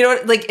need to,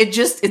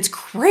 it's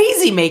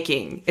crazy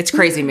making. It's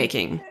crazy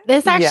making.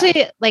 This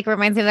actually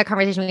reminds me of the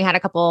conversation we had a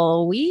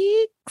couple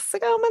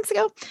months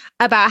ago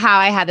about how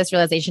I had this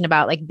realization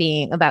about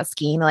being about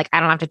skiing.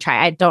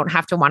 I don't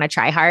have to want to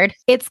try hard.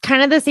 It's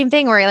kind of the same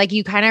thing where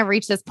you kind of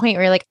reach this point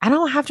where you're I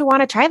don't have to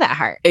want to try that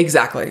hard.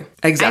 Exactly.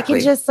 I can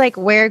just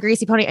wear a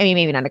greasy pony. I mean,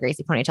 maybe not a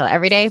greasy ponytail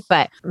every day,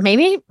 but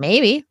maybe.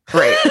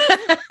 Right.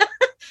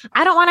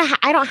 I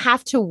don't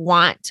have to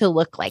want to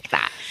look like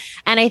that.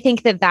 And I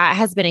think that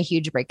has been a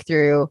huge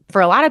breakthrough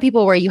for a lot of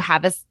people where you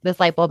have this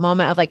light bulb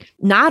moment of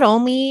not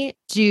only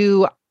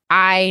do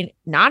I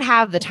not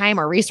have the time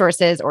or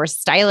resources or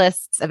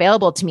stylists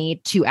available to me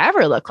to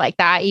ever look like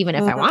that, even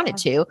if I wanted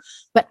to,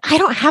 but I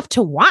don't have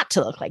to want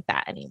to look like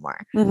that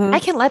anymore. I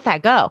can let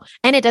that go.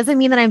 And it doesn't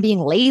mean that I'm being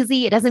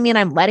lazy. It doesn't mean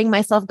I'm letting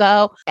myself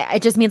go.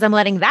 It just means I'm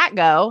letting that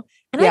go.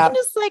 And I can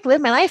just live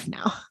my life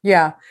now.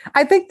 Yeah.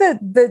 I think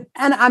and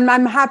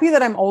I'm happy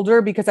that I'm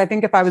older because I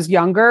think if I was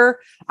younger,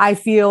 I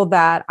feel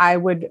that I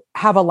would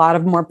have a lot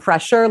of more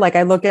pressure.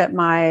 I look at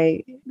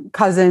my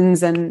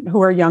cousins and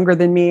who are younger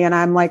than me. And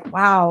I'm like,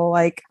 wow,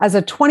 like as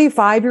a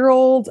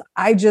 25-year-old,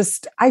 I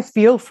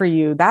feel for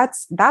you.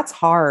 That's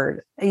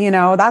hard.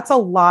 That's a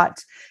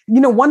lot.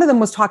 One of them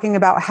was talking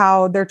about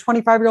how their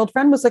 25-year-old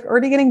friend was like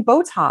already getting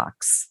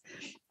Botox.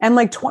 And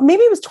like,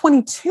 maybe it was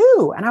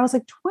 22. And I was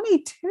like,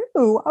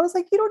 22? I was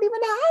like, you don't even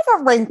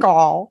have a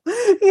wrinkle.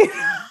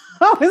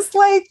 I was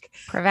like,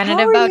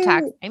 preventative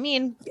Botox. I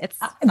mean,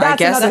 I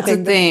guess that's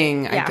a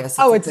thing. Yeah. I guess.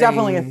 It's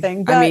definitely a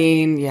thing. But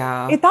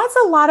yeah. That's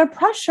a lot of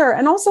pressure.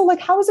 And also, like,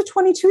 how is a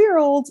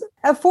 22-year-old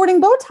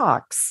affording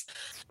Botox?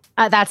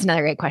 That's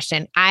another great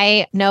question.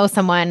 I know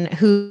someone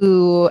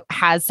who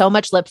has so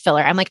much lip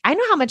filler. I'm like, I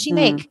know how much you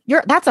make.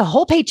 That's a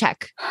whole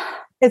paycheck.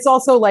 It's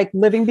also like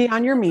living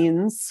beyond your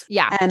means.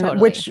 Yeah. And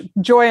totally. which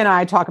Joy and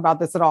I talk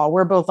about this at all.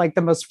 We're both like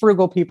the most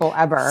frugal people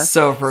ever.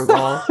 So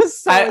frugal.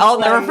 I'll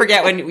never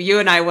forget when you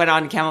and I went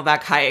on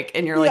Camelback hike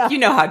and you're like, you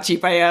know how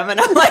cheap I am.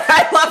 And I'm like,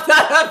 I love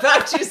that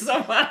about you so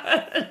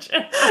much.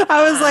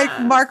 I was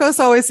like, Marcos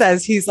always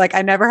says, he's like,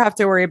 I never have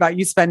to worry about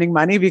you spending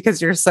money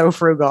because you're so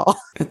frugal.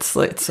 It's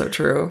so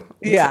true.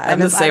 Yeah. I'm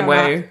the same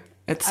way.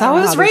 It's how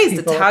I was raised.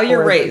 It's how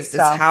you're raised.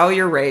 It's how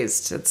you're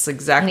raised. It's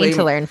exactly. I need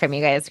to learn from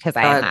you guys because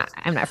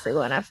I'm not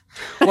frugal enough.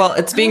 Well,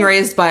 it's being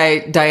raised by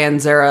Diane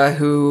Zara,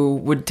 who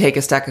would take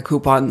a stack of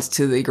coupons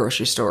to the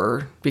grocery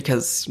store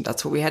because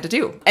that's what we had to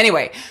do.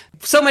 Anyway,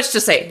 so much to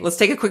say. Let's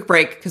take a quick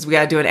break because we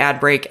got to do an ad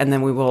break and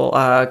then we will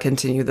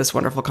continue this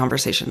wonderful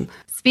conversation.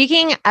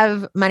 Speaking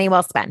of money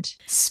well spent.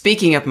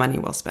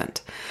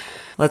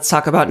 Let's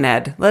talk about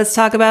Ned. Our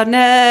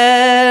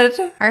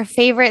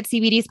favorite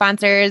CBD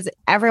sponsors.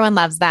 Everyone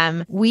loves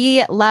them.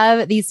 We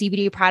love these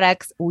CBD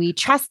products. We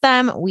trust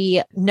them.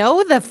 We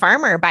know the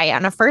farmer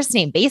on a first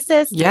name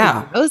basis.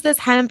 Yeah. Who grows this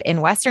hemp in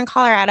Western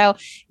Colorado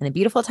in the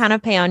beautiful town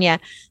of Paonia.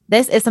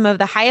 This is some of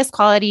the highest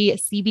quality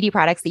CBD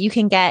products that you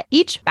can get.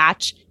 Each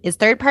batch is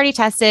third-party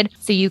tested,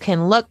 so you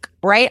can look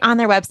right on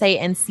their website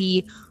and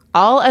see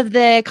all of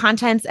the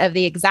contents of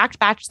the exact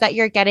batch that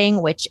you're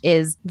getting, which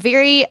is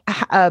very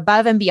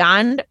above and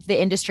beyond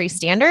the industry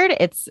standard.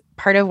 It's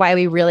part of why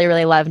we really,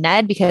 really love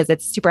Ned because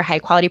it's super high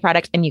quality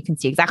product and you can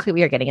see exactly what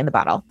you're getting in the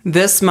bottle.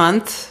 This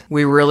month,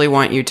 we really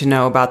want you to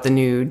know about the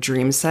new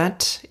Dream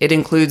Set. It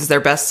includes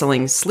their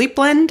best-selling Sleep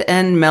Blend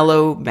and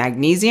Mellow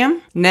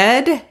Magnesium.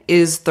 Ned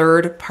is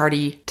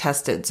third-party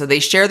tested. So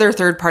they share their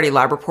third-party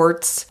lab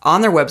reports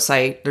on their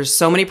website. There's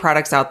so many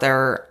products out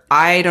there.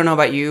 I don't know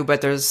about you,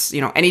 but there's,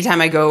 anytime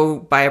I go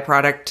buy a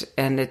product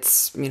and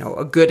it's,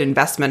 a good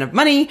investment of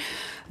money,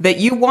 that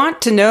you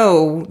want to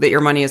know that your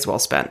money is well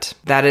spent.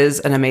 That is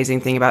an amazing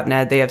thing about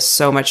Ned. They have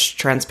so much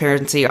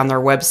transparency on their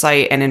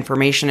website and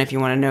information if you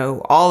want to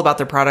know all about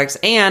their products.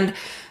 And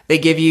they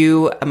give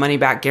you a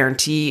money-back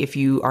guarantee if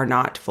you are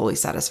not fully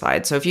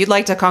satisfied. So if you'd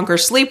like to conquer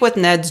sleep with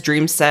Ned's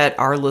Dream Set,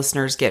 our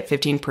listeners get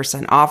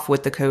 15% off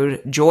with the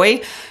code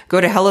JOY.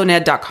 Go to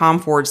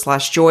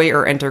helloned.com/joy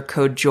or enter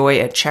code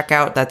JOY at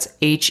checkout. That's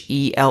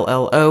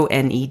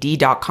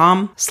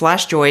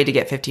HELLONED.com/joy to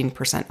get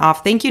 15%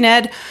 off. Thank you,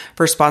 Ned,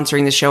 for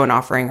sponsoring the show and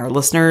offering our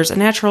listeners a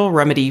natural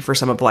remedy for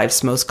some of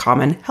life's most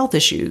common health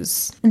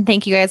issues. And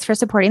thank you guys for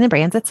supporting the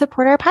brands that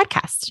support our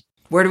podcast.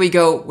 Where do we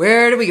go?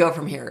 Where do we go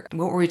from here?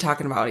 What were we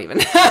talking about even?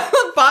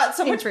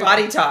 So much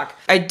body talk.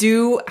 I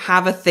do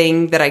have a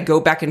thing that I go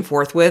back and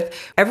forth with.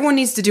 Everyone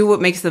needs to do what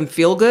makes them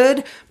feel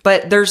good.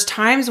 But there's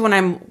times when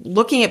I'm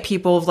looking at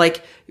people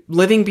like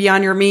living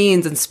beyond your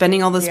means and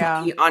spending all this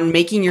money on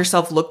making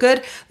yourself look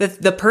good.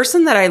 The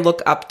person that I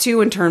look up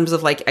to in terms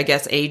of like, I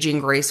guess,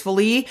 aging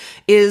gracefully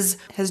has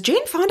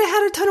Jane Fonda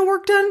had a ton of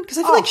work done? Because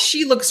I feel like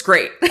she looks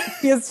great.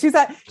 Yes, she's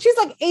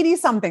like 80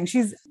 something.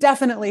 She's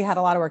definitely had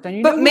a lot of work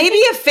done. But maybe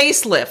a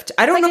facelift.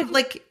 I don't know,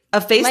 like a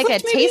facelift, like a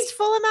maybe?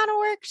 Tasteful amount of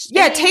work.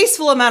 Yeah,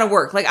 tasteful amount of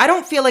work. Like I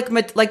don't feel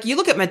like you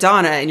look at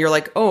Madonna and you're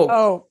like,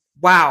 oh.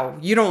 Wow,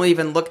 you don't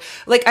even look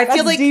like I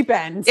feel like deep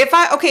end. If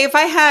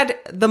I had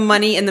the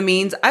money and the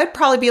means, I'd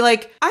probably be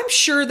like, I'm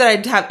sure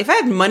that if I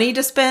had money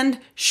to spend,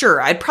 sure,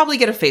 I'd probably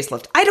get a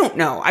facelift. I don't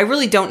know. I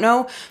really don't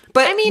know.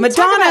 But I mean, Madonna,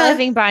 talk about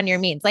living beyond your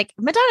means. Like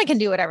Madonna can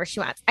do whatever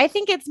she wants. I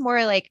think it's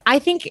more like, I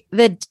think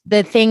the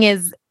thing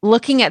is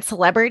looking at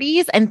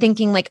celebrities and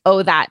thinking like,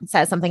 oh, that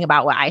says something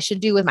about what I should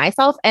do with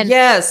myself. And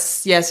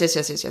yes. Right.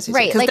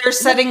 Because like, they're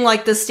setting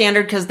like the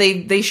standard because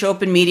they show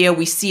up in media.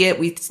 We see it.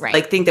 We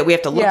like think that we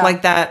have to look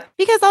like that.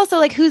 Because also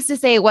like, who's to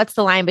say what's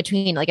the line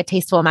between like a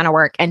tasteful amount of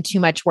work and too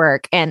much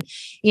work? And,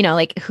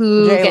 like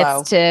who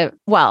gets to,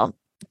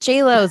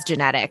 J-Lo's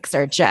genetics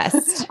are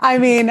just. I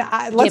mean,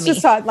 let's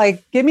just talk.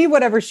 Like, give me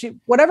whatever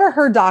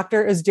her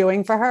doctor is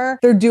doing for her.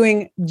 They're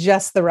doing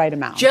just the right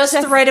amount. Just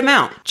the right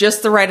amount.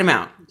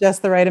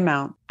 Just the right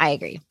amount. I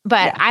agree.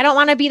 But I don't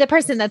want to be the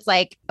person that's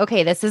like,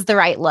 okay, this is the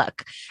right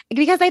look.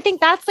 Because I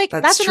think that's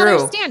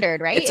another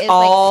standard, right? It's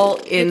all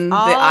like, in the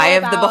eye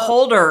of the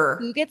beholder.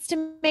 Who gets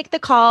to make the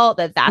call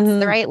that's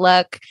the right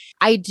look.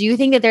 I do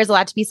think that there's a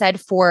lot to be said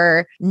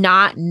for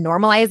not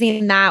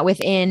normalizing that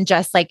within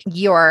just like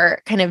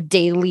your kind of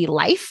daily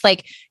life.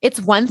 Like it's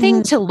one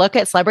thing to look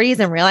at celebrities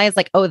and realize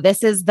like, oh,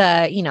 this is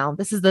the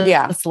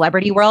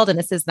celebrity world and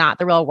this is not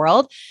the real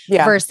world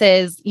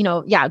versus,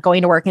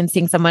 going to work and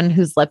seeing someone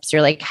whose lips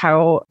you're like,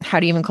 how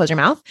do you even close your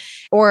mouth?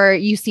 Or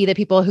you see the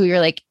people who you're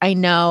like, I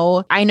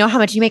know how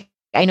much you make.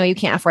 I know you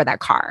can't afford that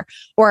car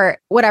or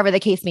whatever the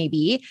case may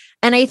be.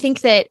 And I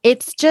think that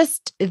it's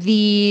just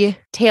the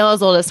tale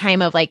as old as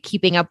time of like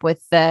keeping up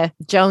with the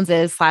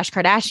Joneses /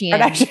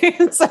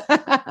 Kardashians.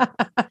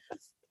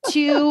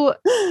 To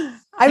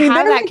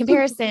have that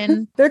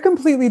comparison. They're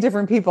completely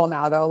different people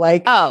now though.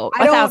 Like,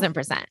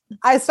 1,000%.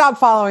 I stopped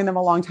following them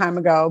a long time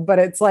ago, but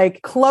it's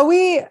like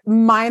Khloe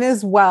might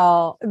as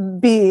well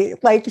be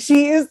like,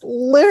 she is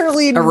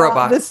literally a not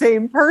robot. The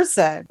same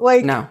person.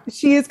 Like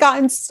she has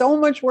gotten so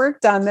much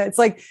work done that it's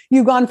like,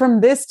 you've gone from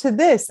this to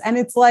this. And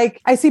it's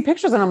like, I see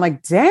pictures and I'm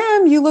like,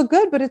 damn, you look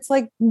good. But it's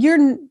like,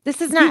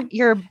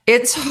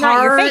 it's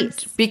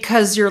hard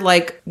because you're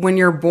like, when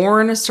you're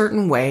born a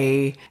certain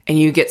way and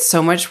you get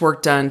so much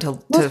work done to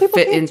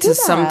fit into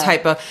some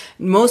type of,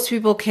 most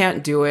people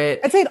can't do it.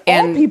 I'd say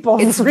all people.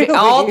 It's really.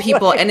 All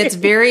people. And it's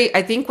very,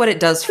 I think what it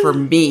does for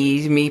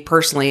me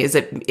personally, is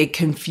it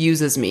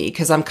confuses me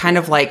because I'm kind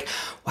of like,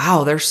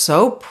 wow, they're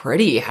so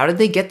pretty. How did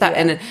they get that?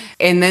 Yeah.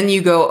 And then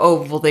you go,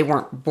 oh, well, they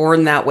weren't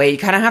born that way. You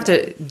kind of have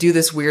to do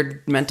this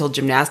weird mental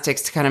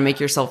gymnastics to kind of make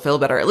yourself feel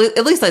better. At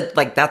least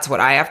like that's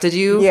what I have to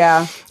do.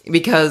 Yeah.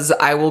 Because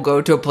I will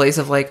go to a place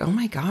of like, oh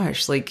my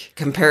gosh, like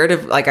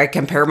comparative, like I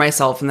compare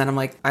myself and then I'm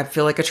like, I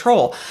feel like a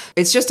troll.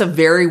 It's just a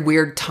very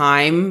weird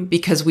time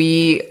because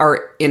we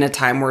are in a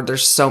time where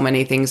there's so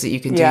many things that you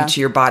can do to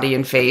your body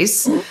and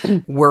face.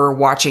 We're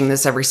watching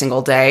this every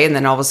single day. And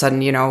then all of a sudden,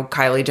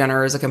 Kylie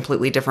Jenner is a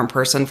completely different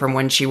person from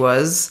when she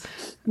was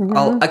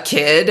a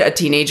kid, a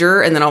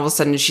teenager. And then all of a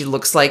sudden she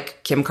looks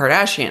like Kim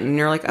Kardashian. And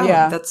you're like,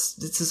 oh,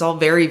 this is all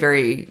very,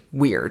 very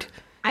weird.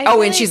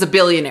 And she's a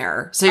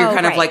billionaire. So you're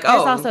kind of like,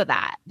 There's also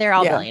that. They're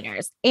all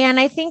billionaires.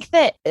 And I think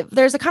that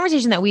there's a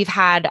conversation that we've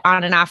had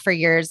on and off for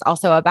years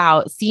also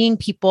about seeing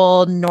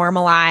people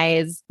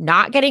normalize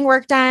not getting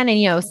work done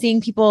and,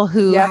 seeing people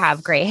who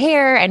have gray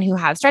hair and who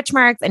have stretch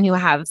marks and who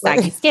have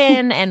saggy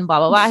skin and blah,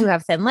 blah, blah, who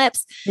have thin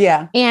lips.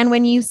 Yeah. And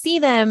when you see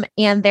them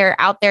and they're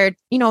out there,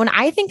 when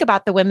I think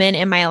about the women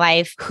in my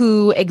life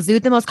who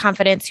exude the most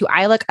confidence, who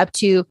I look up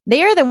to,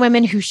 they are the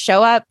women who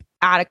show up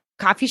at a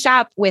coffee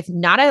shop with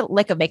not a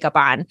lick of makeup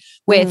on,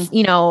 with,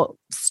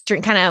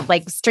 kind of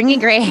like stringy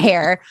gray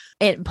hair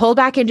and pulled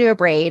back into a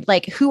braid,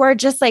 like who are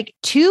just like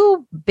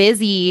too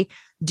busy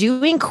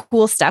doing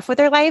cool stuff with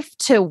their life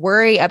to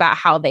worry about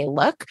how they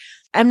look.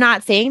 I'm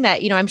not saying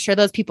that, I'm sure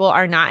those people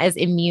are not as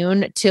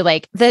immune to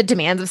like the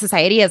demands of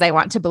society as I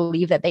want to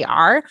believe that they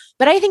are.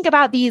 But I think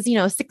about these,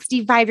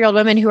 65-year-old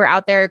women who are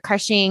out there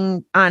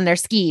crushing on their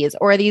skis,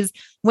 or these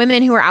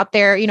women who are out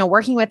there,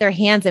 working with their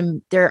hands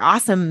and they're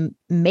awesome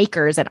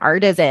makers and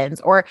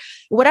artisans, or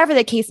whatever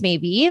the case may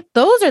be.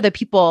 Those are the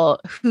people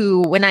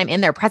who, when I'm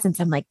in their presence,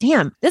 I'm like,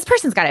 damn, this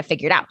person's got it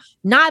figured out.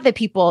 Not the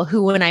people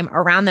who, when I'm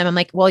around them, I'm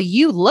like, well,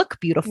 you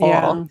look beautiful.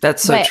 Yeah,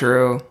 that's so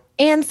true.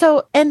 And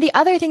the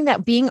other thing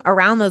that being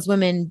around those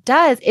women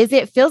does is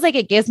it feels like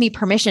it gives me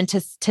permission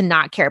to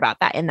not care about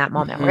that in that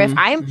moment. Where if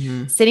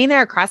I'm sitting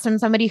there across from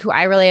somebody who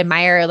I really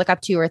admire or look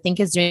up to or think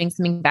is doing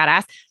something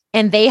badass,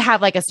 and they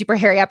have like a super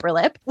hairy upper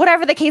lip,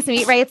 whatever the case may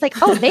be, right? It's like,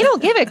 oh, they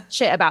don't give a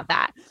shit about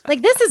that.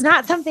 Like, this is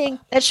not something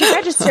that should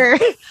register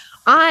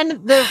on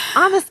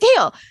the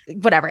scale,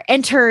 whatever,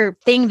 enter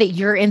thing that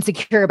you're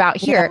insecure about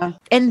here. Yeah.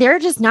 And they're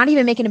just not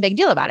even making a big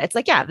deal about it. It's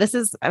like, yeah, this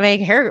is my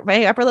hair,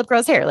 my upper lip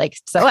grows hair. Like,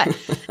 so what?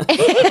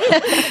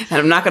 And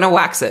I'm not going to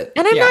wax it.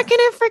 And I'm not going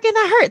to freaking,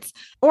 that hurts.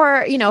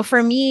 Or,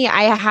 for me,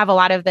 I have a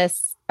lot of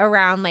this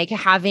around like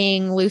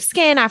having loose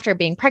skin after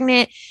being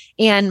pregnant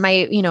and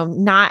my,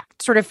 not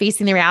sort of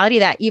facing the reality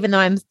that even though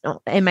I'm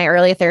in my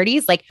early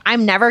 30s, like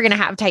I'm never going to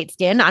have tight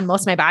skin on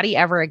most of my body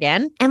ever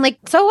again. And like,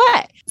 so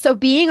what? So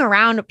being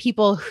around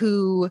people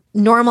who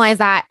normalize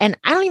that, and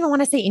I don't even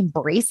want to say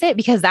embrace it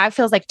because that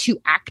feels like too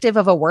active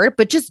of a word,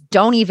 but just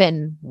don't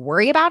even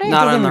worry about it.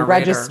 Not on the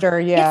register. Radar.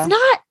 Yeah.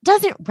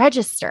 Doesn't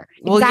register.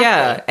 Well,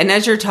 yeah. And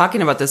as you're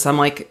talking about this, I'm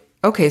like,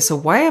 okay, so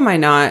why am I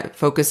not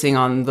focusing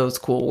on those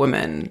cool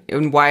women?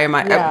 And why am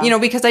I,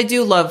 because I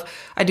do love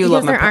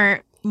there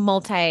aren't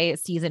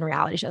multi-season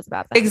reality shows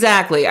about that.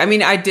 Exactly. I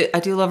mean, I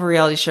do love a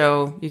reality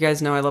show. You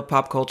guys know I love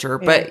pop culture,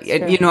 but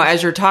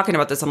as you're talking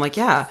about this, I'm like,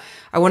 yeah,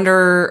 I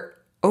wonder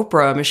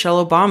Oprah,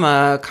 Michelle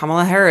Obama,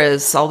 Kamala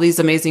Harris, all these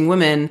amazing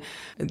women,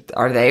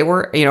 are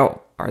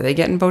they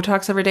getting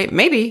Botox every day?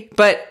 Maybe,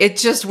 but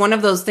it's just one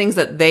of those things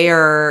that they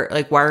are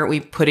like, why aren't we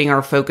putting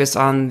our focus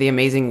on the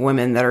amazing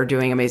women that are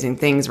doing amazing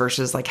things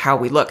versus like how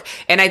we look?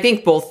 And I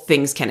think both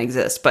things can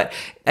exist, but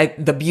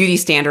the beauty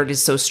standard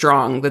is so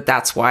strong that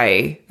that's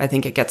why I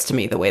think it gets to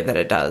me the way that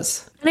it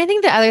does. And I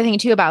think the other thing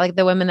too about like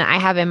the women that I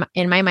have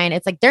in my mind,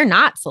 it's like, they're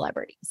not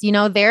celebrities,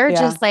 they're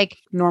just like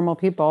normal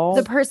people.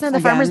 The person at the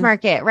farmer's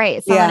market,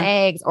 right? Selling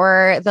eggs,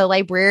 or the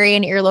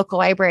librarian at your local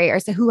library, or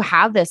so who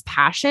have this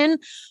passion,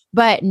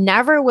 but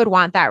never would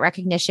want that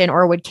recognition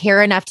or would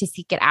care enough to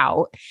seek it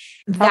out.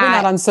 Probably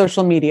not on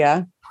social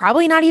media.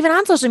 Probably not even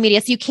on social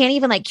media. So you can't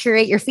even like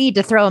curate your feed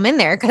to throw them in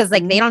there because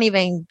like they don't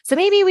even. So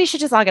maybe we should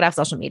just all get off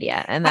social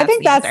media. And I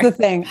think that's the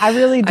thing. I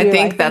really do. I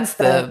think that's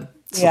the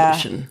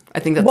solution. I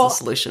think that's the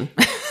solution.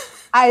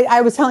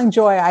 I was telling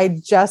Joy, I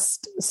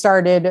just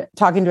started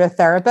talking to a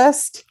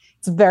therapist.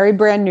 It's very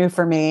brand new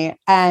for me.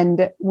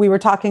 And we were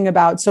talking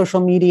about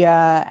social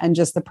media and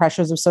just the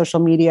pressures of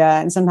social media.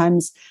 And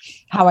sometimes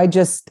how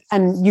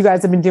and you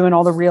guys have been doing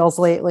all the reels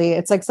lately.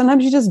 It's like,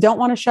 sometimes you just don't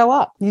want to show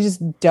up. You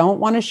just don't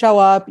want to show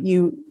up.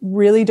 You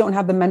really don't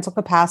have the mental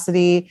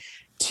capacity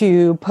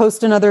to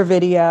post another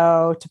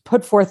video, to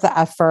put forth the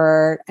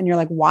effort. And you're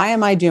like, why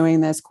am I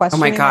doing this?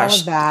 Questioning oh my gosh. all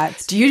of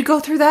that. Do you go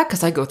through that?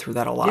 Because I go through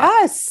that a lot.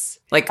 Yes.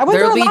 Like I went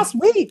through it last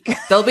week.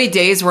 There'll be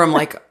days where I'm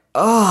like,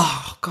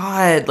 oh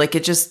God, like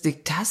it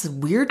has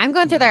weird. I'm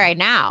going through that right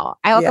now.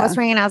 I woke up this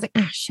morning and I was like,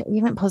 oh shit, we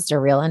haven't posted a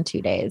reel in 2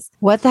 days.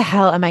 What the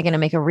hell am I going to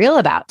make a reel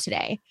about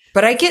today?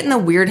 But I get in the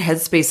weird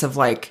headspace of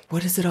like,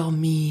 what does it all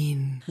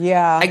mean?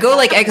 Yeah. I go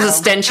like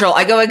existential.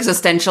 I go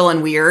existential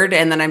and weird.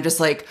 And then I'm just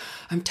like,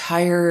 I'm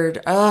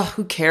tired. Oh,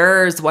 who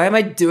cares? Why am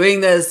I doing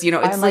this? Why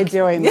am I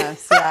doing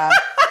this? Yeah.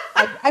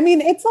 I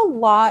mean, it's a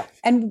lot.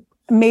 And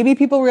maybe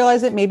people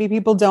realize it, maybe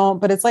people don't,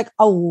 but it's like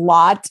a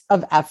lot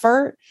of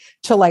effort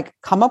to like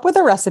come up with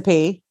a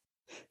recipe,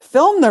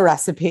 film the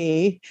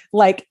recipe,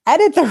 like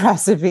edit the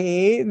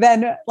recipe,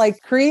 then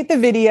like create the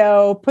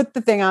video, put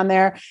the thing on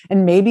there,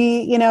 and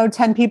maybe,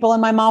 10 people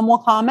and my mom will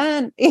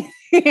comment, and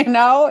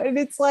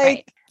it's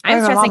like, right.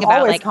 I'm stressing about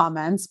always like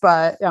comments,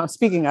 but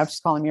speaking of, she's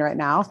calling me right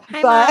now,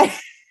 hi, but Mom.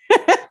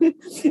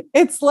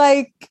 it's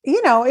like,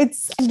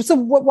 it's so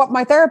what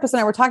my therapist and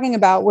I were talking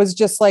about was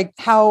just like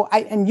how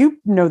and you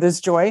know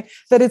this, Joy,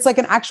 that it's like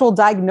an actual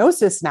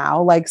diagnosis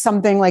now, like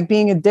something like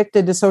being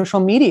addicted to social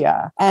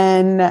media.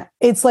 And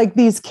it's like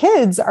these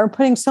kids are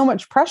putting so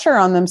much pressure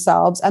on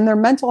themselves and their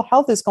mental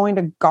health is going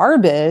to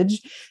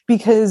garbage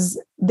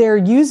because they're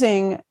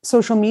using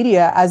social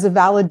media as a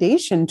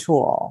validation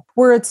tool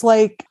where it's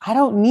like, I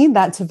don't need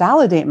that to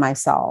validate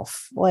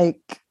myself. Like,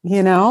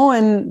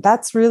 and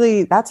that's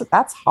really,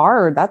 that's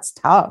hard. That's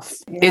tough.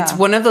 Yeah. It's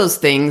one of those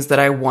things that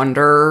I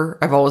wonder,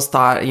 I've always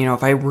thought,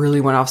 if I really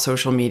went off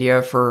social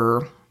media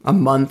for a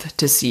month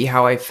to see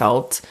how I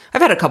felt.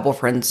 I've had a couple of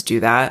friends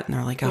do that and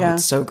they're like, oh,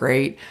 it's so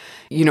great.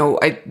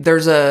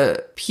 There's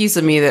a piece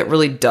of me that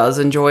really does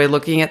enjoy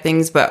looking at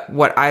things, but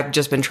what I've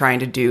just been trying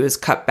to do is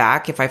cut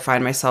back. If I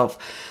find myself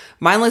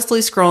mindlessly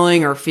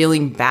scrolling or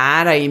feeling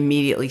bad, I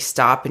immediately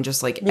stop and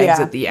just like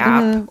exit the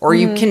app. Mm-hmm. Or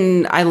you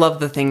can, I love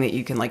the thing that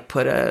you can like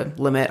put a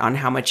limit on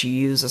how much you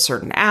use a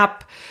certain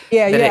app.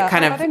 Yeah.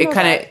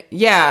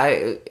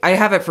 I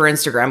have it for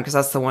Instagram because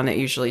that's the one that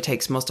usually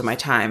takes most of my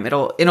time.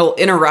 It'll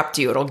interrupt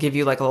you. It'll give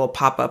you like a little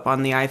pop-up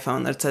on the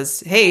iPhone that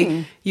says,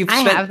 hey, I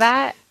have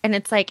that. And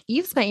it's like,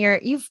 and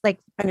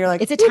you're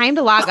like, it's a time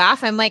to log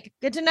off. I'm like,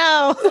 good to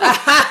know.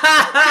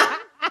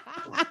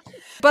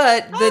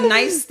 But the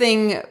nice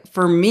thing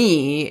for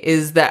me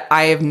is that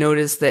I have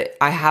noticed that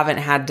I haven't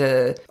had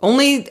to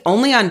only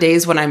on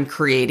days when I'm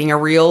creating a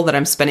reel that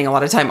I'm spending a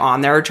lot of time on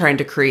there trying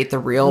to create the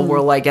reel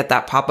will I get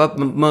that pop up.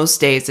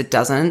 Most days it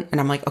doesn't. And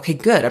I'm like, okay,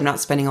 good. I'm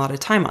not spending a lot of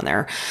time on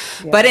there.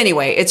 Yeah. But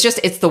anyway, it's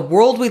the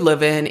world we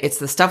live in. It's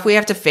the stuff we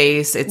have to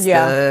face. It's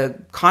the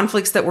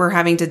conflicts that we're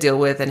having to deal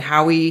with and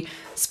how we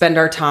spend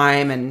our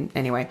time. And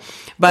anyway,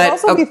 but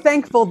also be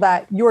thankful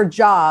that your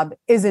job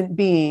isn't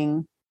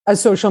being a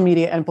social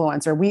media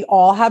influencer. We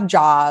all have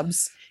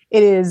jobs.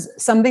 It is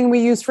something we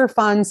use for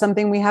fun,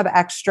 something we have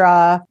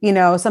extra,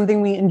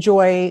 something we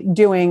enjoy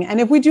doing.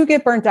 And if we do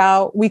get burnt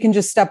out, we can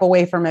just step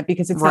away from it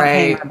because it's not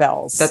paying our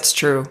bills. That's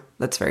true.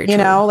 That's very true.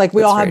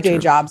 We all have day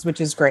jobs,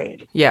 which is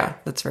great. Yeah,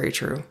 that's very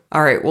true.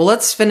 All right. Well,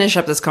 let's finish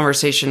up this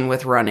conversation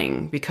with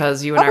running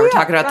because you and I were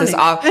talking about this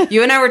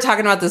you and I were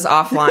talking about this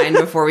offline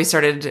before we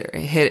started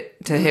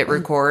to hit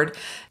record.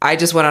 I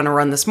just went on a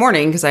run this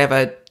morning because I have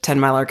a 10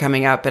 miler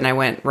coming up and I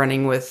went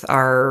running with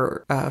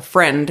our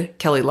friend,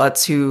 Kelly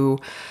Lutz, who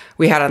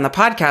we had on the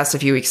podcast a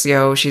few weeks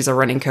ago. She's a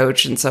running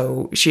coach. And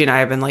so she and I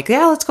have been like,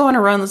 yeah, let's go on a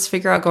run. Let's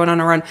figure out going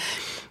on a run.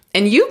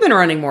 And you've been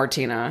running more,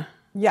 Tina.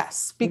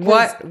 Yes.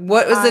 Because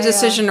what was the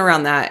decision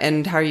around that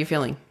and how are you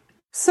feeling?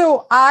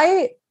 So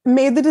I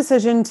made the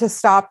decision to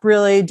stop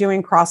really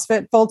doing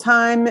CrossFit full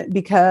time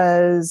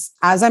because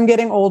as I'm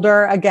getting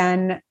older,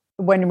 again,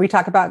 when we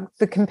talk about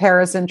the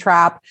comparison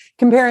trap,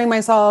 comparing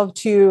myself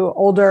to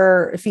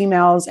older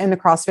females in the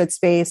CrossFit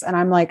space. And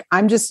I'm like,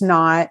 I'm just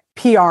not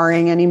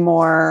PRing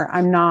anymore.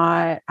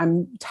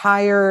 I'm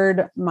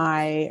tired.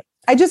 I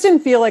just didn't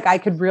feel like I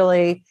could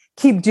really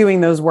keep doing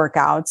those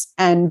workouts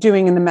and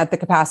doing them at the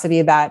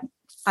capacity that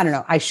I don't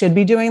know, I should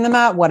be doing them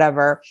at,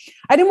 whatever.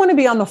 I didn't want to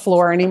be on the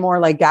floor anymore,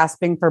 like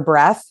gasping for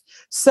breath.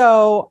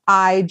 So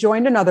I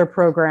joined another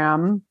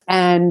program,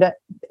 and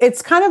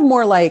it's kind of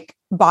more like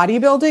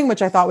bodybuilding,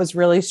 which I thought was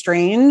really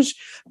strange,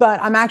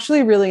 but I'm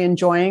actually really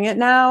enjoying it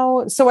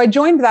now. So I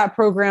joined that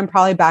program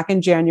probably back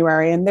in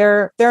January, and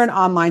they're an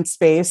online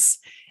space.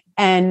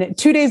 And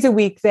 2 days a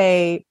week,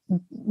 they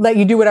let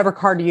you do whatever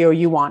cardio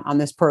you want on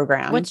this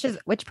program.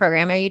 Which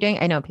program are you doing?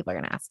 I know people are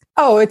going to ask.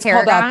 Oh, it's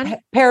Paragon? Called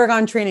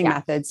Paragon Training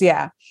Methods.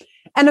 Yeah.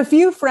 And a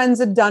few friends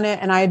had done it,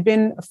 and I had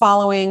been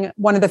following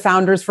one of the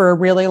founders for a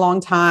really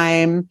long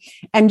time,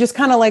 and just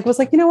kind of like was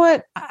like, you know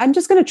what, I'm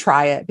just going to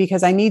try it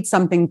because I need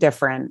something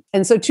different.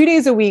 And so 2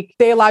 days a week,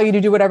 they allow you to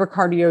do whatever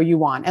cardio you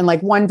want. And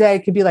like one day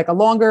could be like a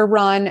longer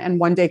run, and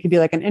one day could be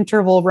like an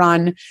interval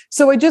run.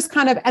 So I just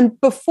kind of, and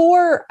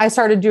before I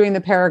started doing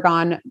the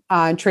Paragon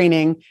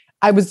training,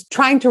 I was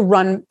trying to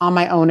run on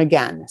my own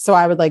again. So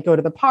I would like go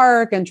to the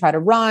park and try to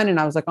run. And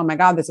I was like, oh my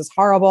God, this is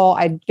horrible.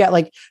 I'd get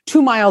like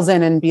 2 miles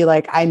in and be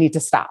like, I need to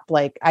stop.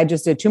 Like I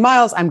just did 2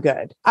 miles. I'm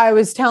good. I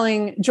was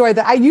telling Joy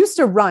that I used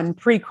to run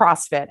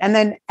pre-CrossFit. And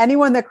then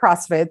anyone that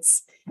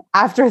CrossFits,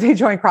 after they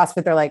join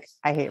CrossFit, they're like,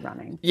 I hate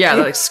running. Yeah.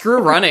 They're like,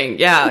 screw running.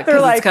 Yeah.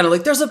 They're like, it's kind of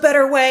like, there's a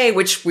better way,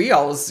 which we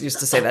always used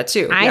to say that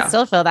too. I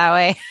still feel that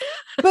way.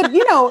 But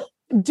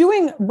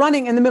doing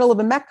running in the middle of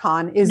a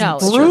Metcon is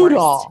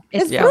brutal.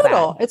 It's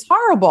brutal. It's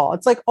horrible.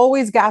 It's like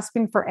always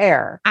gasping for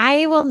air.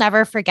 I will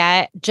never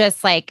forget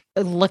just like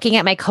looking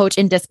at my coach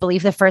in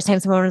disbelief the first time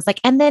someone was like,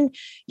 and then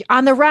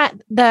on the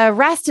run, the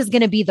rest is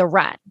going to be the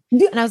run.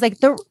 And I was like,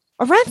 the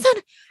run's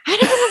on, I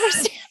don't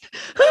understand.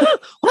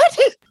 What?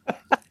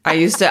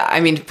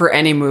 For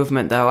any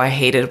movement though, I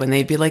hated when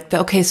they'd be like,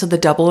 okay, so the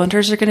double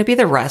unders are going to be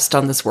the rest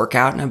on this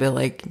workout. And I'd be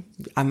like,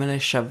 I'm going to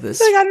shove this.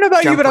 Like, I don't know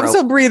about you, but I'm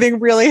still breathing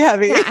really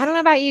heavy. Yeah, I don't know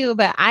about you,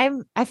 but I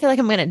feel like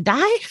I'm going to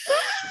die.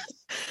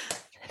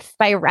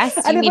 By rest,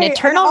 you mean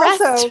eternal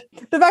rest? Also,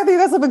 the fact that you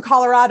guys live in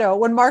Colorado,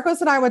 when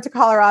Marcos and I went to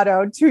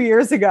Colorado 2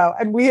 years ago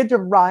and we had to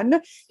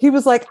run, he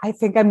was like, I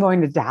think I'm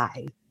going to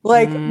die.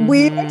 Like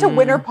we went to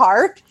Winter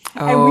Park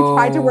and we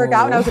tried to work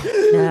out, and I was like,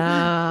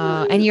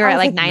 no. And you're at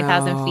like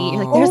 9,000 feet.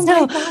 You're like, there's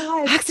no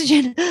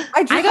oxygen.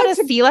 I go to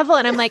sea level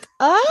and I'm like,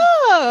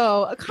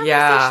 a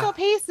conversational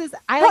pace is.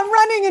 I'm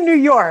running in New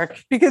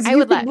York because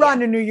you could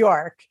run in New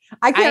York.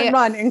 I can't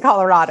run in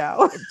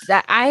Colorado.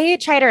 I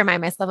try to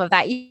remind myself of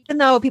that, even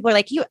though people are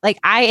like,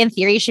 I in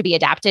theory should be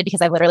adapted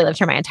because I've literally lived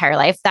here my entire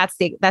life. That's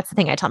the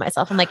thing I tell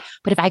myself. I'm like,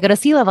 but if I go to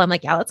sea level, I'm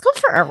like, yeah, let's go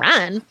for a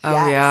run.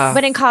 Oh yeah.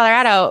 But in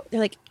Colorado, they're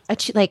like,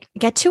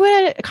 get to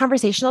a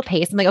conversational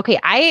pace. I'm like, okay,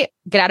 I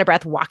get out of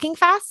breath walking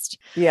fast.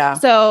 Yeah.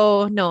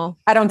 So no,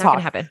 I don't talk.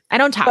 Happen. I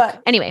don't talk.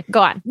 But, anyway,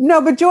 go on. No,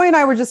 but Joy and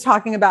I were just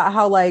talking about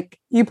how like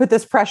you put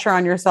this pressure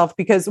on yourself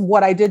because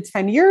what I did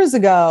 10 years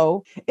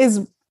ago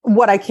is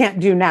what I can't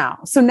do now.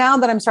 So now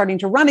that I'm starting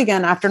to run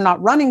again after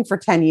not running for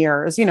 10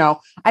 years,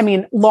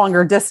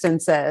 longer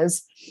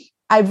distances,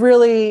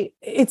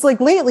 it's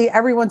like lately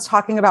everyone's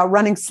talking about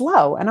running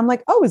slow. And I'm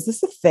like, oh, is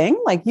this a thing?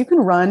 Like you can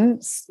run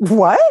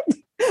what?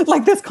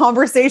 Like this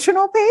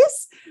conversational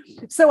pace.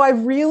 So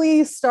I've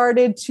really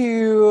started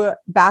to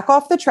back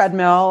off the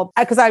treadmill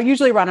because I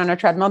usually run on a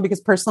treadmill because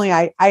personally,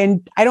 I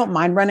don't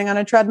mind running on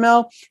a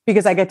treadmill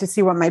because I get to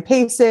see what my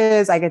pace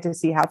is. I get to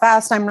see how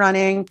fast I'm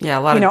running. Yeah.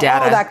 A lot of data.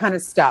 All of that kind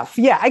of stuff.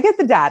 Yeah. I get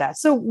the data.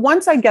 So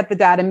once I get the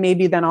data,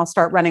 maybe then I'll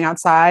start running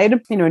outside.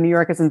 New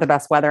York isn't the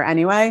best weather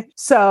anyway.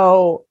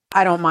 So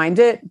I don't mind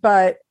it,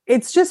 but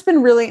it's just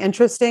been really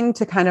interesting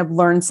to kind of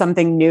learn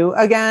something new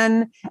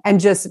again and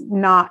just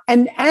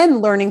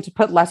and learning to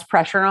put less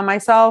pressure on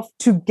myself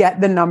to get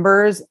the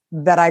numbers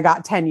that I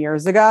got 10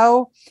 years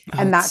ago.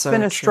 And that's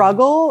been a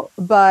struggle,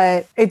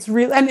 but it's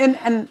really,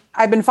 and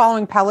I've been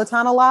following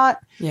Peloton a lot.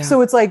 Yeah.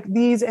 So it's like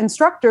these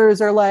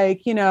instructors are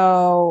like,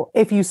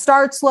 if you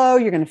start slow,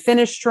 you're going to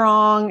finish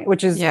strong,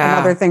 which is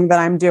another thing that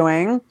I'm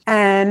doing.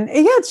 And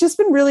it's just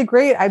been really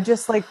great. I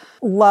just I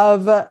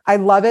love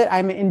it.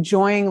 I'm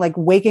enjoying like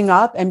waking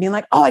up and being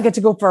like, oh, I get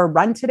to go for a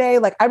run today.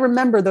 Like I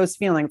remember those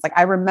feelings. Like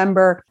I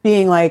remember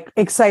being like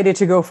excited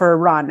to go for a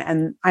run,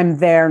 and I'm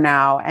there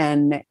now.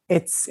 And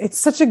it's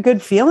such a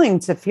good feeling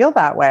to feel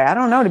that way. I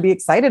don't know, to be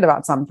excited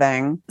about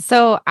something.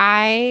 So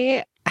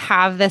I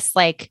have this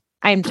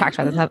I've talked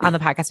about this on the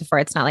podcast before.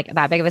 It's not like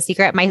that big of a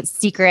secret. My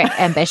secret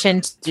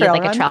ambition to be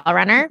like a trail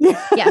runner.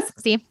 Yes.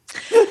 See?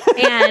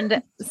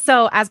 And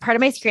so as part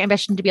of my secret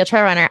ambition to be a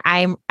trail runner,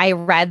 I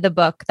read the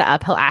book, The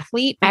Uphill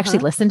Athlete. I actually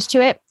listened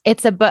to it.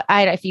 It's a book.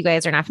 If you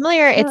guys are not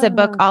familiar, it's a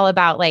book all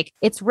about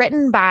it's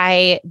written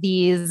by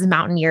these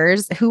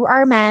mountaineers who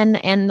are men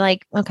and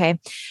okay,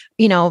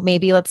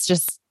 maybe let's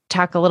just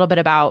talk a little bit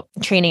about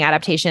training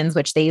adaptations,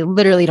 which they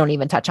literally don't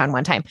even touch on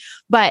one time,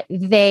 but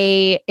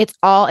it's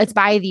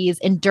by these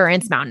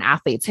endurance mountain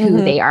athletes who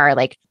they are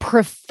like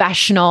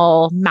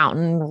professional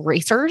mountain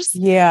racers.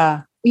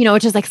 Yeah.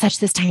 Which is like such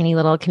this tiny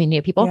little community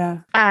of people.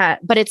 Yeah.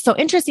 But it's so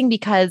interesting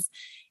because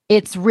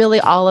it's really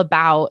all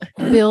about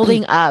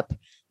building up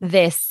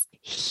this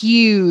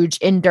huge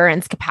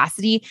endurance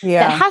capacity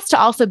that has to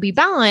also be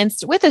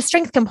balanced with a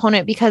strength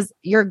component because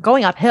you're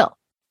going uphill.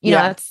 You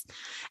know,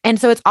 and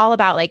so it's all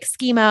about like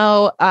ski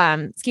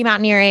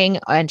mountaineering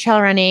and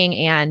trail running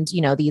and,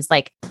 you know, these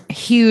like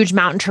huge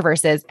mountain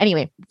traverses.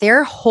 Anyway,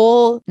 their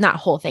not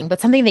whole thing,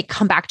 but something they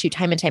come back to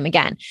time and time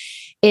again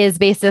is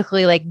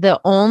basically like the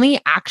only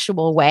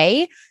actual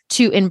way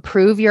to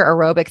improve your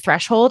aerobic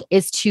threshold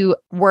is to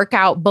work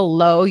out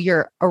below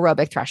your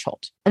aerobic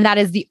threshold. And that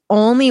is the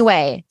only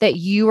way that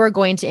you are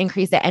going to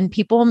increase it. And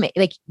people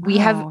we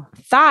have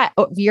thought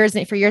for years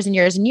and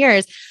years and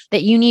years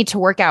that you need to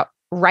work out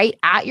right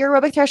at your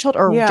aerobic threshold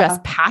or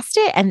just past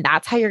it. And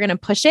that's how you're going to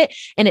push it.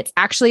 And it's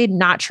actually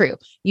not true.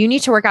 You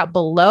need to work out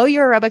below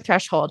your aerobic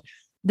threshold.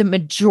 The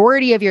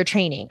majority of your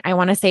training, I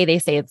want to say, they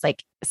say it's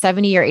like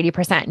 70 or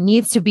 80%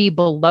 needs to be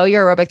below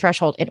your aerobic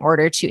threshold in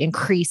order to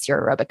increase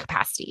your aerobic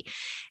capacity,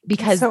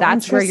 because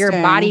that's where your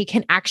body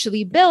can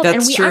actually build.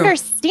 And we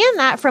understand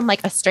that from like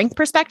a strength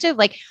perspective.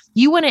 Like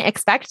you wouldn't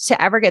expect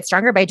to ever get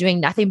stronger by doing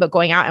nothing but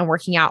going out and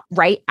working out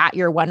right at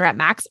your 1 rep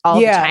max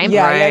all the time.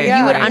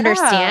 You would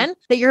understand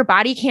that your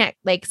body can't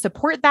like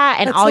support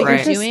that. And all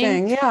you're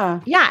doing.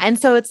 Yeah. And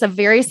so it's a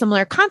very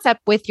similar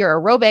concept with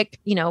your aerobic,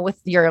 you know, with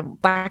your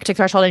lactic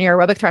threshold and your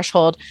aerobic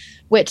threshold,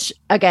 which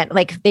again,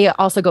 like they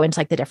also go into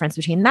like the difference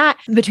between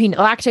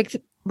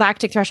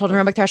lactic threshold and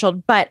aerobic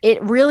threshold, but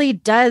it really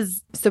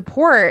does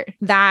support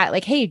that.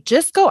 Like, hey,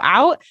 just go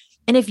out.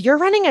 And if you're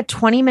running a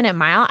 20-minute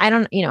mile,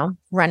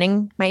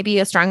 running might be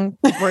a strong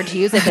word to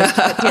use if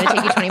it's going to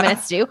take you 20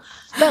 minutes to do,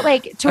 but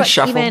like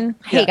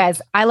hey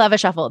guys, I love a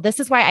shuffle. This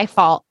is why I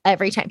fall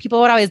every time. People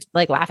would always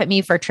like laugh at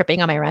me for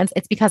tripping on my runs.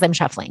 It's because I'm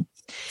shuffling.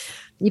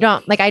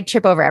 I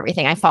trip over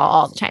everything. I fall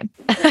all the time.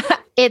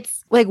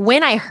 It's like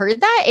when I heard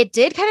that, it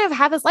did kind of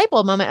have this light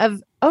bulb moment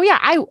of, oh yeah,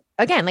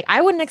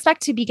 I wouldn't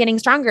expect to be getting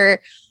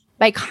stronger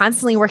by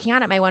constantly working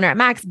out at my 1 rep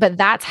max, but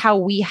that's how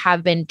we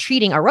have been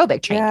treating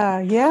aerobic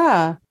training.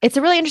 Yeah. It's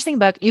a really interesting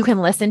book. You can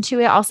listen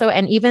to it also.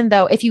 And even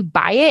though if you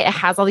buy it, it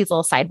has all these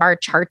little sidebar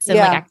charts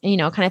and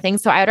kind of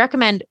things. So I would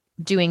recommend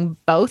doing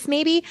both.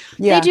 Maybe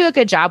they do a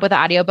good job with the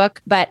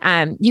audiobook, but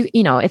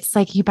it's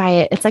like you buy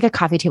it. It's like a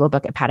coffee table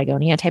book at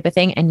Patagonia type of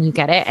thing. And you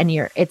get it and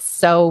it's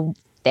so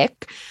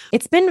thick.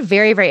 It's been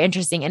very, very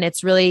interesting. And I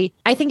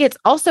think it's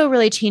also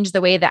really changed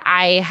the way that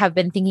I have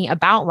been thinking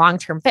about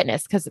long-term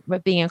fitness, because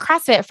with being in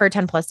CrossFit for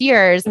 10 plus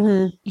years,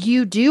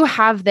 you do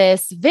have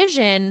this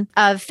vision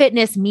of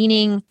fitness,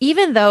 meaning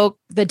even though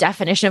the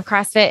definition of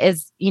CrossFit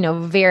is,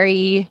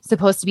 very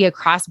supposed to be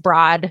across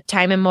broad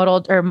time and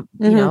modal or,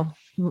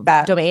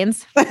 broad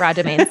domains.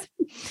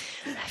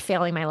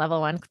 Failing my level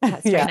 1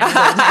 test right now.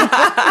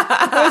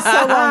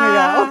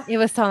 It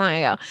was so long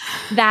ago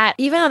that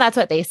even though that's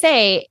what they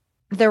say,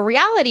 the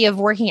reality of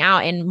working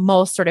out in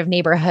most sort of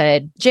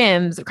neighborhood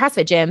gyms,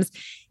 CrossFit gyms,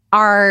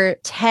 are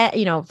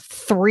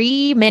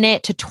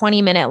 3-minute to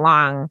 20-minute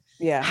long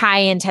high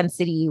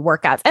intensity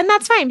workouts. And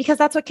that's fine because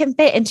that's what can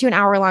fit into an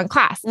hour-long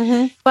class.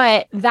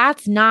 But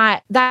that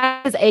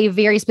is a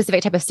very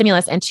specific type of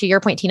stimulus. And to your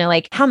point, Tina,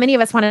 like how many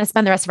of us want to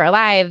spend the rest of our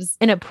lives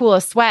in a pool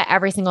of sweat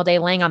every single day,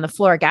 laying on the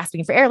floor,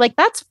 gasping for air? Like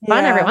that's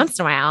fun every once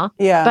in a while.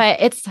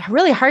 But it's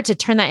really hard to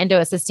turn that into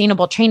a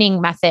sustainable training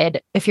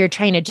method if you're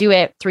trying to do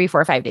it 3,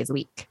 4, 5 days a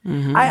week.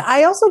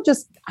 I also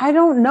I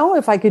don't know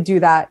if I could do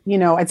that,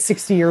 at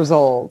 60 years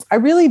old. I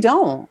really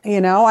don't.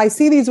 I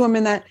see these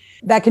women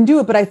that can do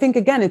it. But I think,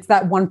 again, it's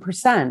that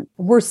 1%.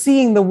 We're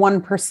seeing the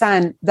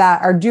 1%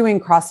 that are doing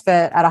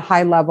CrossFit at a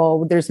high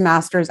level. There's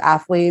masters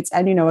athletes.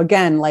 And,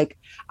 again, like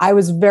I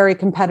was very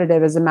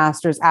competitive as a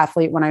masters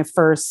athlete when I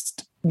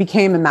first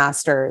became a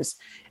masters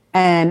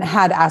and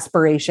had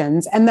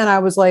aspirations. And then I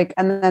was like,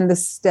 and then the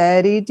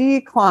steady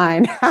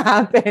decline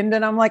happened.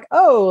 And I'm like,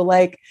 oh,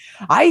 like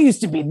I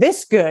used to be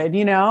this good,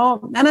 and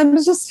I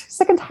was just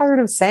sick and tired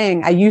of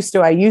saying I used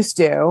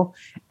to,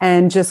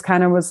 and just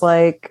kind of was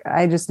like,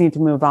 I just need to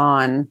move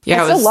on.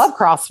 I still love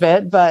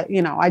CrossFit, but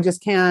I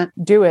just can't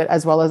do it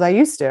as well as I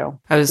used to.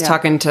 I was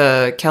talking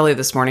to Kelly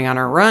this morning on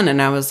our run, and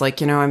I was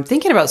like, I'm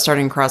thinking about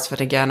starting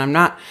CrossFit again. I'm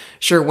not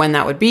sure when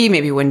that would be,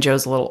 maybe when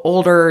Joe's a little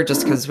older,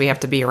 just because we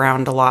have to be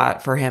around a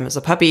lot for him as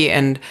a puppy.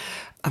 And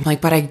I'm like,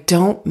 but I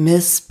don't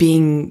miss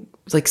being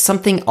like,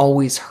 something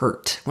always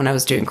hurt when I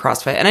was doing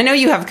CrossFit. And I know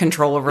you have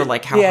control over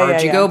like how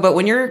hard you go, but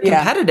when you're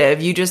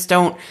competitive, you just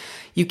don't,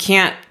 you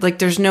can't, like,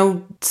 there's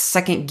no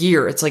second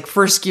gear. It's like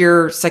first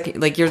gear,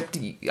 second, like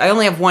I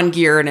only have one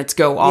gear and it's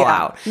go all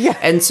out.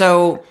 And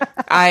so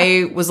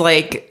I was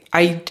like,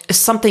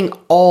 something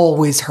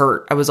always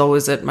hurt. I was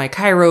always at my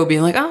chiro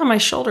being like, oh, my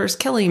shoulder's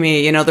killing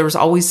me. There was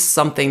always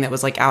something that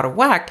was like out of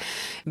whack.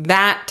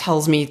 That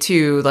tells me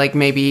too, like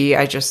maybe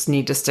I just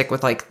need to stick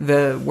with like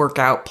the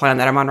workout plan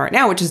that I'm on right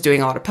now, which is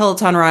doing a lot of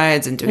Peloton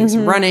rides and doing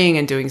some running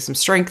and doing some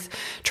strength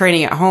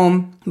training at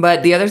home.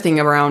 But the other thing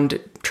around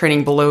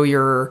training below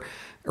your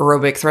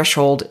aerobic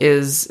threshold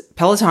is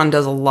Peloton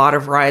does a lot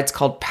of rides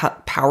called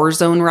power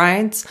zone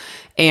rides.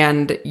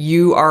 And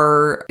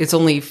it's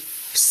only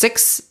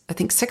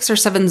 6 or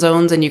 7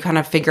 zones, and you kind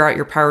of figure out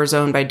your power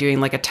zone by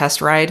doing like a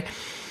test ride.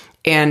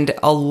 And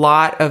a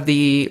lot of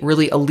the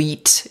really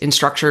elite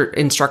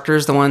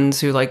instructors, the ones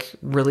who like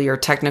really are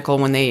technical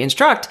when they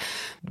instruct,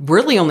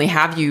 really only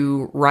have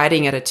you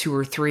riding at a 2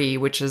 or 3,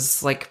 which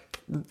is like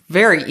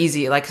very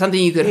easy, like something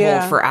you could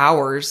hold for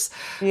hours.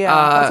 Yeah,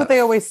 that's what they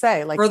always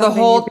say. Like for the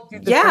whole, for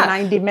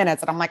 90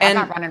 minutes, and I'm like, I'm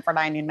not running for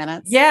 90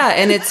 minutes. Yeah,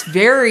 and it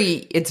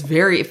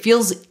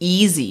feels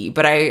easy,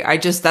 but I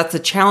just, that's a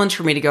challenge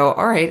for me to go,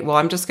 all right, well,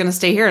 I'm just going to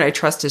stay here and I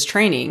trust his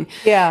training.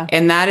 Yeah,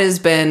 and that has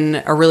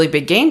been a really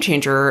big game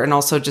changer, and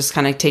also just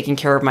kind of taking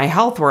care of my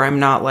health, where I'm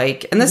not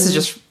like, and this is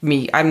just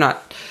me,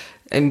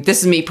 and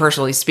this is me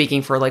personally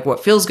speaking for like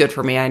what feels good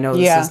for me. I know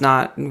this is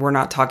not, we're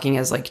not talking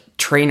as like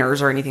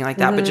trainers or anything like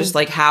that, but just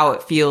like how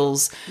it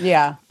feels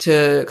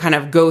to kind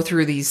of go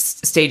through these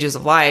stages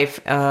of life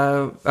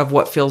of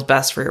what feels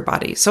best for your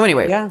body. So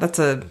anyway, that's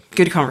a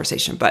good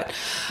conversation, but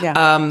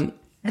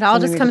it all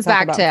just comes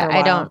back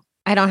to,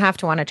 I don't have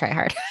to want to try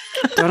hard.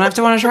 Don't have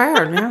to want to try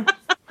hard.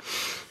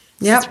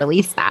 Yeah. Just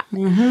release that.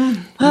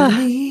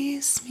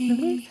 Release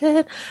me.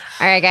 All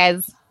right,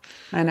 guys.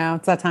 I know.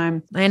 It's that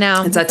time. I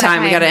know. It's that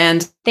time. We got to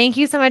end. Thank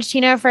you so much,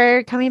 Tina,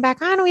 for coming back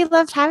on. We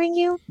loved having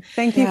you.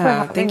 Thank you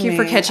for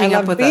catching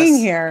up with being us.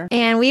 Here.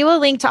 And we will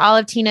link to all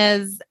of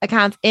Tina's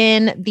accounts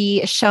in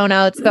the show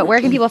notes. But where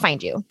can people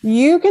find you?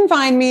 You can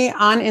find me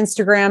on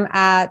Instagram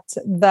at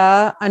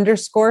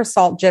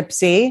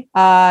 _saltgypsy.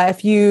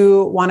 If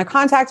you want to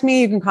contact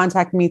me, you can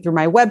contact me through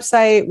my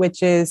website,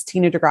 which is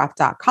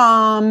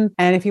tinadegraaf.com.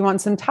 And if you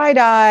want some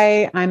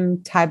tie-dye,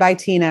 I'm Tie by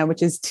Tina,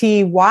 which is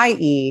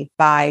TYE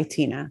by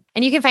Tina.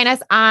 And you can find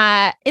us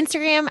on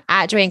Instagram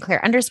at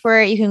joyandclaire_.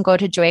 You can go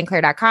to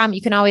joyandclaire.com.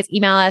 You can always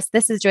email us.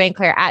 This is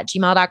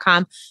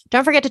joyandclaire@gmail.com.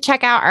 Don't forget to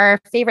check out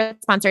our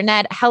favorite sponsor,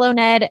 Ned,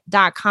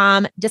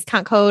 helloned.com,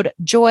 discount code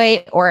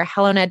JOY, or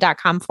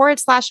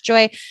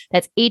helloned.com/joy.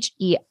 That's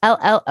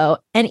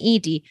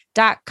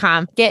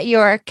HELLONED.com. Get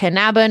your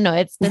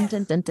cannabinoids. Dun,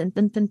 dun, dun, dun,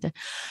 dun, dun, dun.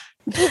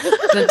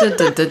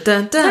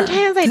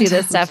 Sometimes I do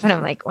this stuff and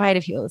I'm like, why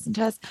do people listen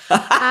to us?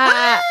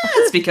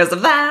 It's because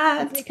of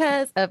that.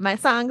 Because of my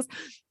songs.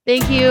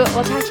 Thank you.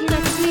 We'll talk to you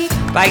next week.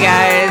 Bye,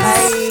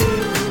 guys. Bye.